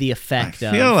to the effect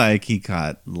of. I feel like he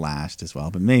got lashed as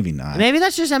well, but maybe not. Maybe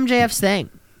that's just MJF's thing.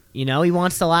 He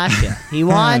wants to lash you. He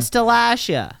wants to lash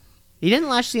you. He didn't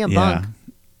lash CM Punk.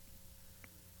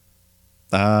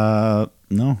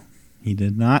 No, he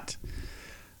did not.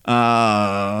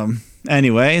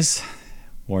 Anyways,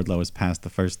 Wardlow has passed the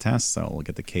first test, so we'll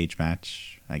get the cage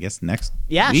match, I guess, next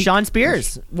week. Shawn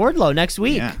Spears, Wardlow next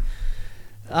week. Yeah.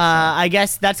 I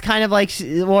guess that's kind of like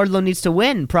Wardlow needs to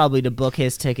win probably to book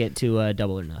his ticket to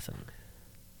Double or Nothing.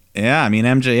 Yeah,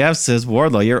 MJF says,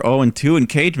 Wardlow, you're 0-2 in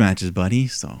cage matches, buddy,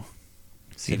 so...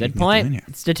 It's a good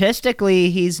point. Statistically,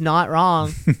 he's not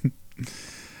wrong.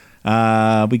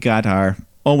 We got our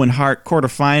Owen Hart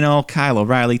quarterfinal. Kyle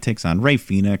O'Reilly takes on Rey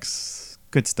Fenix.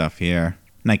 Good stuff here.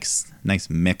 Nice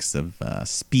mix of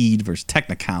speed versus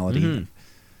technicality.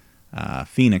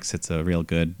 Phoenix hits a real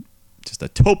good, just a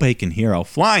toe-paking hero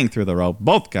flying through the rope.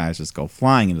 Both guys just go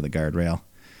flying into the guardrail.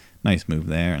 Nice move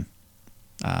there.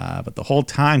 But the whole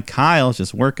time, Kyle's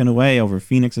just working away over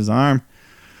Phoenix's arm,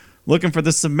 looking for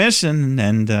the submission.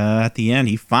 And at the end,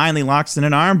 he finally locks in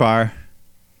an armbar.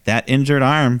 That injured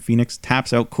arm, Phoenix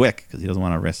taps out quick because he doesn't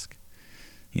want to risk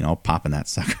popping that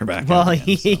sucker back. Well, out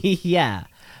again, so. yeah,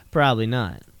 probably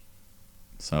not.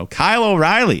 So Kyle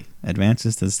O'Reilly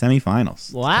advances to the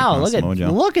semifinals. Wow,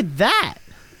 Mojo. look at that.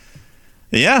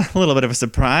 Yeah, a little bit of a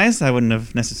surprise. I wouldn't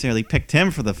have necessarily picked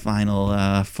him for the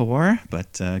final four,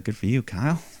 but good for you,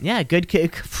 Kyle. Yeah, good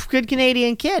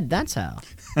Canadian kid. That's how.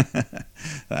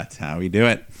 That's how we do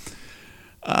it.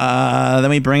 Then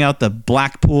we bring out the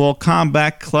Blackpool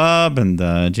Combat Club and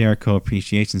the Jericho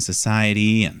Appreciation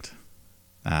Society and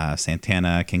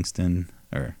Santana, Kingston,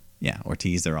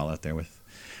 Ortiz. They're all out there with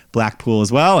Blackpool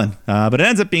as well. And but it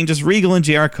ends up being just Regal and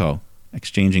Jericho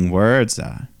exchanging words.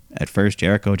 At first,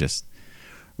 Jericho just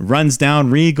runs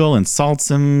down Regal, insults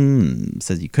him,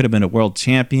 says he could have been a world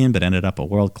champion, but ended up a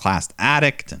world-class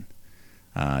addict, and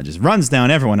just runs down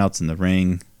everyone else in the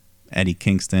ring. Eddie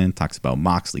Kingston talks about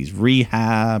Moxley's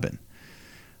rehab, and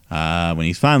when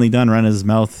he's finally done running his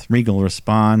mouth, Regal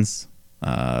responds.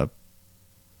 But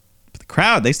the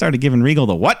crowd, they started giving Regal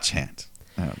the what chant.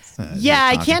 Yeah,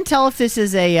 I can't tell if this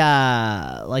is a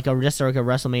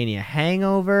WrestleMania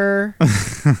hangover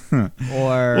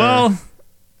or. Well,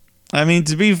 I mean,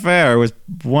 to be fair, it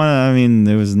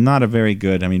was not a very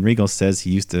good. I mean, Regal says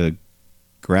he used to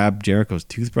grab Jericho's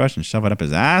toothbrush and shove it up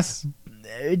his ass.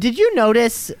 Did you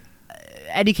notice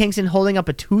Eddie Kingston holding up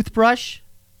a toothbrush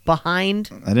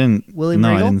behind? I didn't. William No,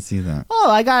 Regal? I didn't see that. Oh,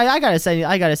 I gotta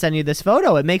send you this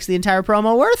photo. It makes the entire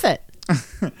promo worth it.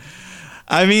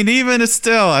 I mean, even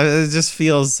still, it just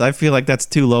feels. I feel like that's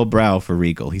too lowbrow for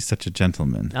Regal. He's such a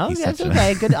gentleman. Oh, He's that's such a-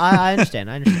 okay. Good. I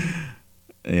understand.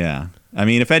 Yeah. I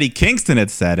mean, if Eddie Kingston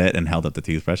had said it and held up the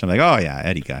toothbrush, I'm like, oh, yeah,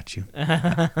 Eddie got you.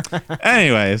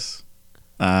 Anyways,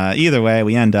 either way,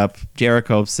 we end up,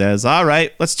 Jericho says, all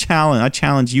right, I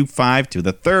challenge you five to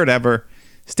the third ever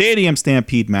Stadium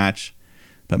Stampede match.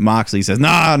 But Moxley says, no,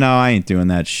 I ain't doing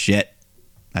that shit.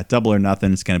 At Double or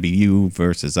Nothing, it's going to be you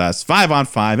versus us.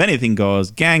 5-on-5, anything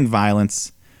goes, gang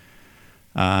violence.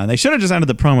 They should have just ended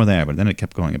the promo there, but then it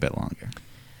kept going a bit longer.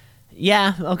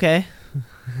 Yeah. Okay.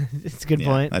 It's a good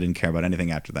point. I didn't care about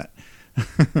anything after that.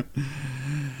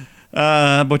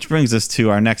 Which brings us to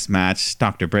our next match.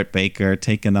 Dr. Britt Baker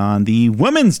taking on the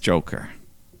Women's Joker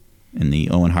in the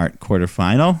Owen Hart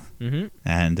quarterfinal. Mm-hmm.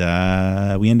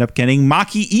 And we end up getting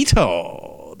Maki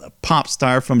Itoh, the pop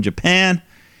star from Japan.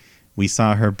 We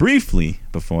saw her briefly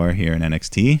before here in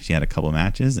NXT. She had a couple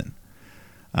matches, and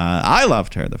I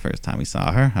loved her the first time we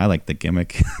saw her. I liked the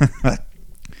gimmick.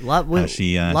 Love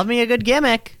me a good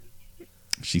gimmick.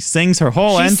 She sings her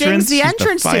whole entrance. She sings the She's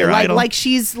entrance fire too, idol. like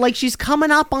she's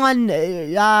coming up on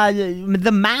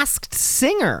the Masked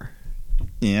Singer.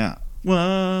 Yeah.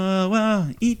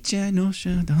 Whoa, that's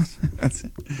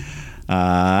it.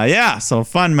 Yeah, so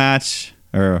fun match.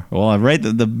 Right,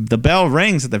 the bell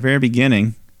rings at the very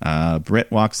beginning.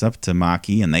 Britt walks up to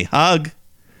Maki and they hug.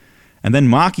 And then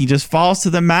Maki just falls to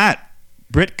the mat.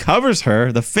 Britt covers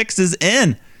her. The fix is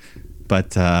in.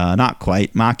 But not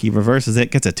quite. Maki reverses it,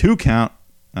 gets a 2 count.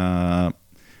 And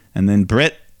then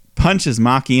Britt punches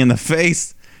Maki in the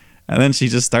face. And then she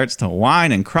just starts to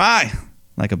whine and cry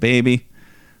like a baby.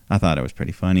 I thought it was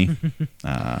pretty funny.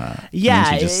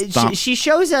 Yeah, she she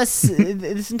shows us,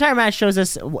 this entire match shows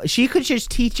us, she could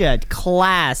just teach a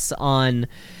class on...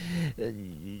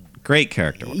 Great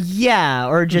character work. Yeah,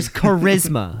 or just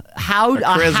charisma. How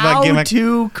gimmick.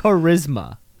 to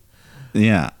charisma.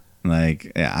 Yeah.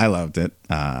 I loved it.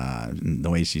 The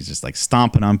way she's just like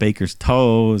stomping on Baker's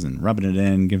toes and rubbing it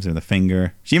in, gives her the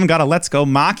finger. She even got a "Let's Go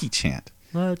Maki" chant.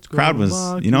 Let's go, Crowd was,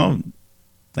 Maki.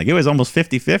 it was almost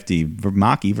 50-50 for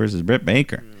Maki versus Britt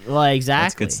Baker. Well, exactly.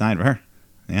 That's a good sign for her.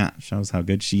 Yeah, shows how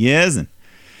good she is, and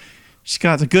she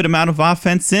got a good amount of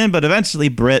offense in, but eventually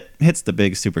Britt hits the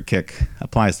big super kick,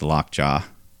 applies the lockjaw,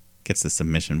 gets the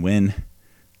submission win.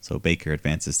 So Baker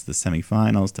advances to the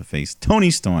semifinals to face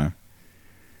Toni Storm.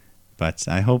 But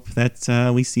I hope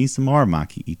that we see some more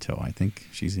Maki Itoh. I think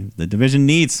the division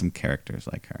needs some characters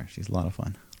like her. She's a lot of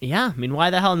fun. Yeah, I mean, why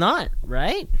the hell not,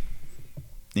 right?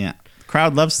 Yeah. The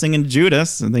crowd loves singing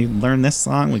Judas, and they learn this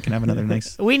song. We can have another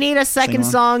nice... We need a second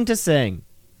song to sing.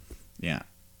 Yeah.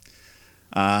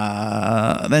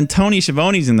 Then Tony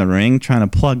Schiavone's in the ring trying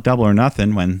to plug Double or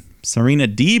Nothing when Serena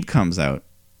Deeb comes out.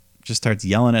 Just starts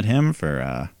yelling at him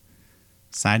for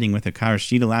siding with Hikaru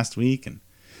Shida last week, and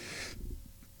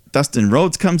Dustin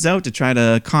Rhodes comes out to try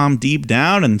to calm Deeb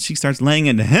down, and she starts laying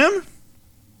into him.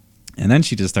 And then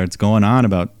she just starts going on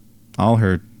about all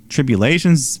her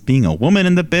tribulations, being a woman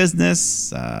in the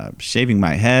business, shaving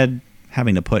my head,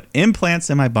 having to put implants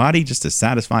in my body just to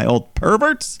satisfy old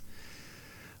perverts.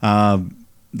 The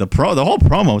whole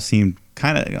promo seemed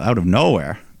kind of out of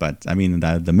nowhere, but I mean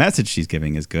the message she's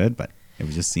giving is good. But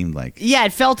It just seemed like, Yeah,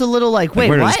 it felt a little like, wait,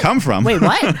 where did what? this come from? Wait,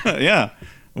 what? Yeah,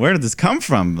 where did this come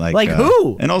from? Like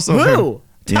who? And also who?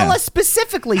 Tell yeah. us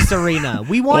specifically, Serena.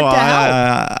 We want to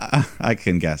help. I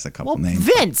can guess a couple Well, names.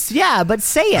 Vince, yeah, but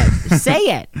say it. Say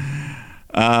it.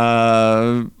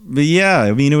 But yeah,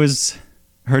 I mean,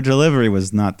 her delivery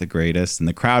was not the greatest, and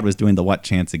the crowd was doing the what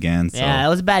chants again. So, Yeah, it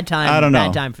was a bad time. I don't know.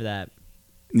 Bad time for that.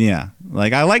 yeah,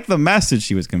 like I liked the message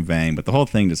she was conveying, but the whole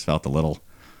thing just felt a little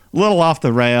off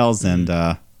the rails. And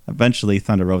eventually,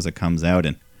 Thunder Rosa comes out,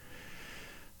 and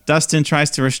Dustin tries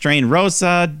to restrain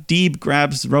Rosa. Deeb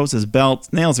grabs Rosa's belt,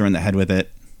 nails her in the head with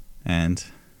it, and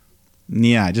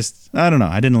yeah, I don't know.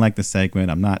 I didn't like the segment.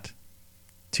 I'm not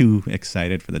too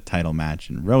excited for the title match,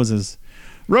 and Rosa's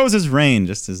reign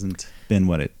just hasn't been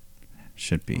what it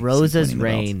should be. Rosa's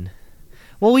reign.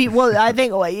 Well, I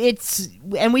think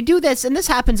we do this, and this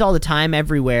happens all the time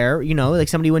everywhere. You know, like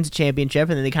somebody wins a championship,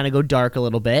 and then they kind of go dark a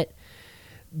little bit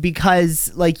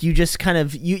because, like, you just kind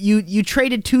of you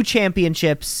traded 2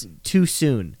 championships too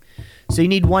soon, so you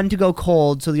need one to go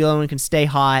cold so the other one can stay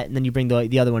hot, and then you bring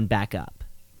the other one back up.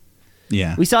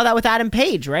 Yeah, We saw that with Adam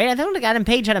Page, right? I think Adam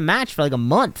Page had a match for like a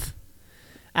month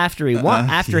after he won.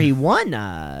 He won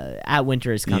at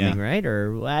Winter Is Coming, Yeah. right?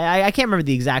 Or I can't remember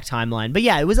the exact timeline, but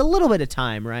yeah, it was a little bit of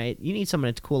time, right? You need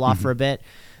someone to cool off for a bit.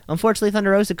 Unfortunately,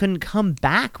 Thunder Rosa couldn't come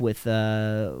back with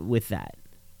that.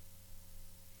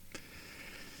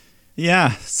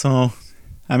 yeah. So,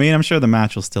 I mean, I'm sure the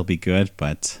match will still be good,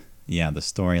 but yeah, the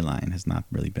storyline has not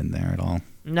really been there at all.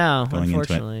 No, Going into it.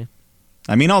 unfortunately.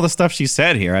 I mean, all the stuff she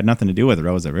said here had nothing to do with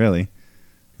Rosa, really.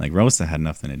 Like, Rosa had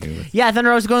nothing to do with. Yeah, Thunder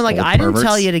Rosa going like, Old I didn't perverts.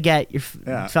 tell you to get your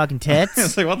fucking tits.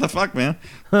 It's like, what the fuck, man?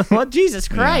 Well, Jesus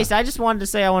Christ! I just wanted to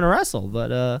say I want to wrestle,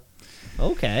 but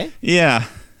okay. Yeah.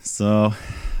 So,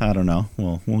 I don't know.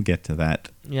 We'll get to that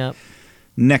Yep.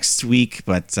 next week,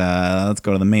 but let's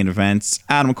go to the main events.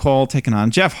 Adam Cole taking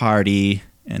on Jeff Hardy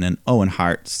in an Owen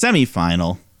Hart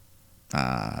semifinal.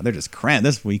 They're just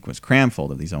this week was cram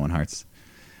full of these Owen Harts.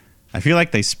 I feel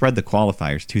like they spread the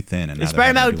qualifiers too thin, and They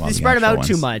spread them out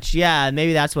too much. Yeah,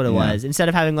 maybe that's what it was. Instead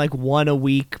of having like one a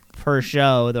week per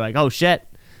show, they're like, oh shit,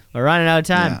 we're running out of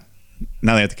time. Yeah.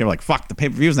 Now they have to give like, fuck, the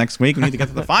pay-per-views next week. We need to get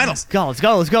to the finals. Let's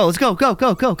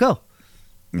go.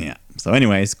 Yeah. So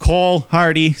anyways, Cole,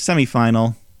 Hardy,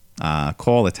 semifinal.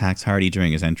 Cole attacks Hardy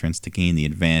during his entrance to gain the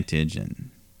advantage, and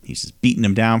he's just beating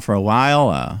him down for a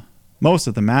while. Most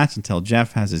of the match until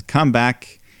Jeff has his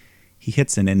comeback. He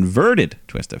hits an inverted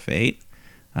twist of fate.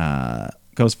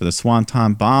 Goes for the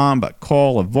Swanton Bomb, but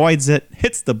Cole avoids it,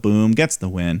 hits the boom, gets the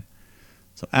win.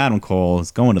 So Adam Cole is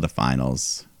going to the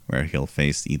finals, where he'll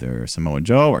face either Samoa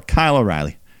Joe or Kyle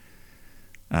O'Reilly.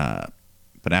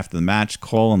 But after the match,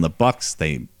 Cole and the Bucks,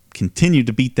 they continue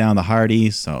to beat down the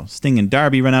Hardys. So Sting and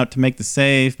Darby run out to make the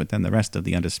save, but then the rest of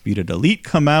the Undisputed Elite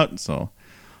come out. So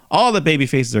all the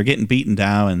babyfaces are getting beaten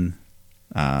down,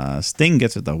 and Sting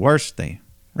gets it the worst. They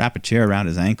wrap a chair around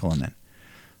his ankle, and then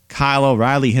Kyle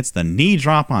O'Reilly hits the knee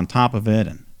drop on top of it.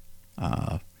 And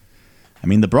I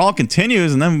mean, the brawl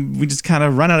continues, and then we just kind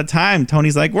of run out of time.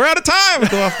 Tony's like, we're out of time. We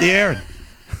go off the air.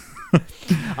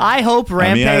 I hope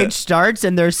Rampage starts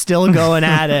and they're still going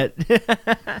at it.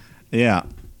 Yeah.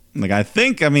 Like, I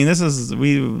think,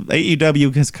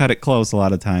 AEW has cut it close a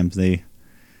lot of times. They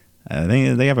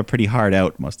have a pretty hard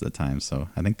out most of the time, so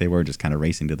I think they were just kind of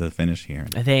racing to the finish here.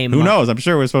 Who knows? I'm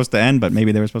sure it was supposed to end, but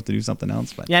maybe they were supposed to do something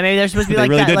else. But yeah, maybe they're supposed to be they like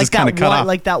really that, did like just kinda cut off.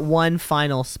 like that one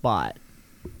final spot.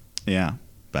 Yeah,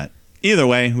 but either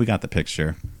way, we got the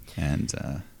picture, and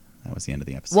that was the end of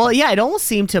the episode. Well, yeah, it almost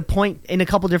seemed to point in a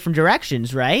couple different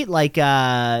directions, right? Like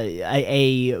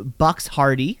a Bucks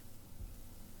Hardy,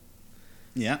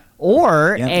 yeah,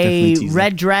 or Yeah, a definitely teasing.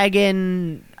 Red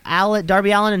Dragon, Darby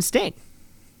Allin and Sting.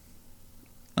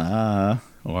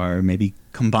 Or maybe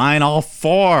combine all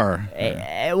four.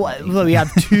 Well, we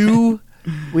have two.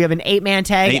 We have an 8-man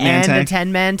tag and a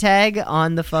 10-man tag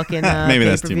on the fucking maybe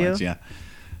that's too pay-per-view. much.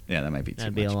 Yeah, that might be too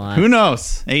That'd much. be a lot. Who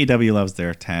knows? AEW loves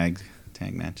their tag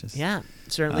matches. Yeah,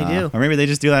 certainly do. Or maybe they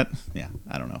just do that. Yeah,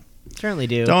 I don't know. Certainly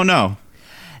do. Don't know.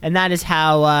 And that is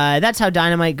how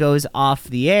Dynamite goes off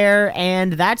the air,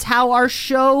 and that's how our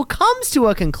show comes to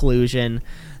a conclusion.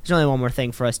 There's only one more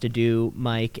thing for us to do,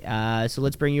 Mike. So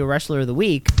let's bring you a Wrestler of the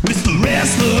Week. Mr.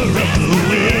 Wrestler of the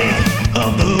Week,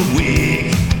 of the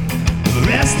Week.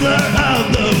 Wrestler of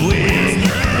the Week,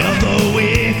 of the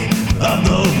Week, of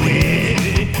the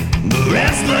Week.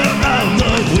 Wrestler of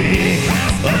the Week,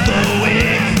 of the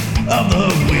Week, of the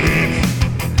Week.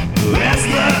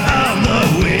 Wrestler of the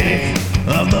Week,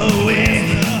 of the Week,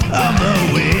 of the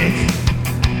Week.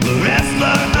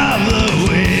 Wrestler of the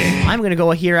Week. I'm going to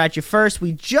go here at you first.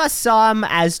 We just saw him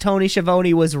as Tony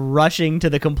Schiavone was rushing to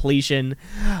the completion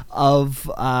of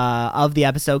the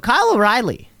episode. Kyle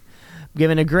O'Reilly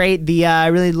giving a great. I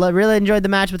really enjoyed the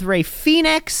match with Rey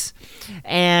Fenix,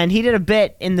 and he did a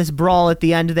bit in this brawl at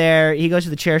the end there. He goes for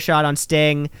the chair shot on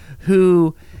Sting,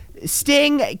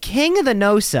 king of the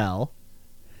no-cell.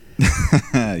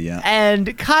 Yeah.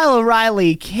 And Kyle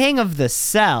O'Reilly, king of the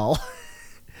cell.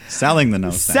 Selling the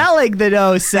no-cell. Selling the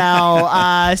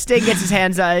no-cell. Sting gets his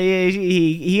hands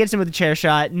he hits him with a chair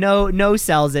shot. No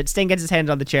sells it. Sting gets his hands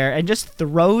on the chair and just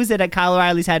throws it at Kyle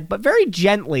O'Reilly's head, but very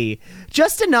gently.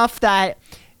 Just enough that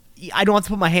I don't want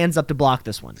to put my hands up to block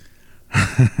this one.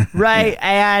 Right?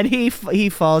 Yeah. And he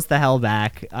falls the hell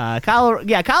back. Kyle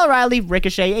O'Reilly,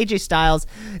 Ricochet, AJ Styles.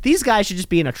 These guys should just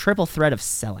be in a triple threat of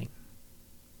selling.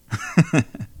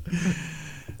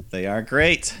 They are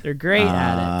great. They're great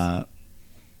at it.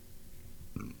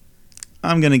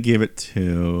 I'm going to give it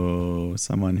to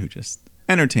someone who just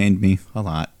entertained me a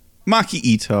lot. Maki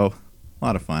Itoh. A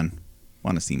lot of fun.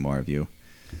 Want to see more of you.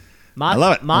 I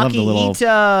love it. Maki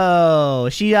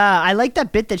Itoh. I like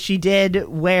that bit that she did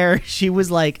where she was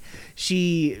like,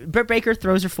 Britt Baker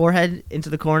throws her forehead into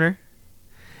the corner.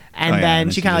 And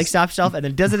then she kind of like stops herself and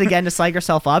then does it again to psych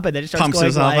herself up. And then it starts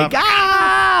going like,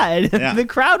 ah! And the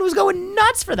crowd was going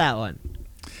nuts for that one.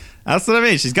 That's what I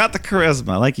mean. She's got the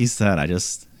charisma. Like you said,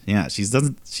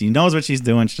 she knows what she's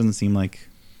doing. She doesn't seem like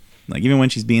even when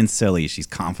she's being silly, she's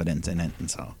confident in it. And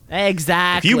so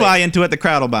exactly, if you buy into it, the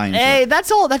crowd will buy into it. Hey,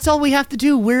 that's all we have to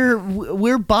do.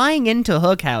 We're buying into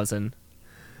Hookhausen.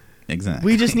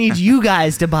 Exactly. We just need you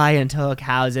guys to buy into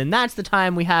Hookhausen. That's the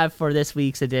time we have for this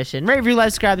week's edition. Rate, review,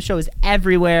 like, subscribe. The show is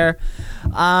everywhere.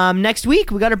 Next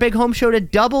week, we got our big home show to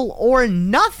Double or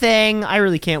Nothing. I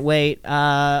really can't wait.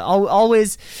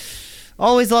 Always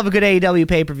love a good AEW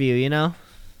pay-per-view, you know?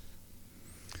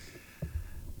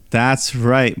 That's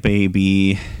right,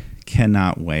 baby.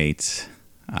 Cannot wait.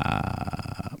 One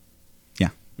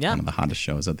of the hottest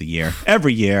shows of the year.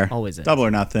 Every year. Always is. Double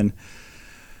or Nothing.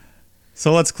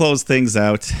 So let's close things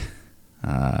out.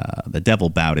 The devil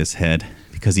bowed his head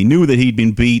because he knew that he'd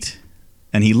been beat,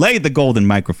 and he laid the golden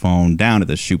microphone down at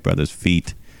the Shoot Brothers'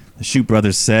 feet. The Shoot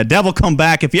Brothers said, "Devil, come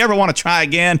back if you ever want to try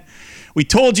again. We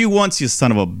told you once, you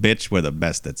son of a bitch, we're the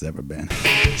best that's ever been."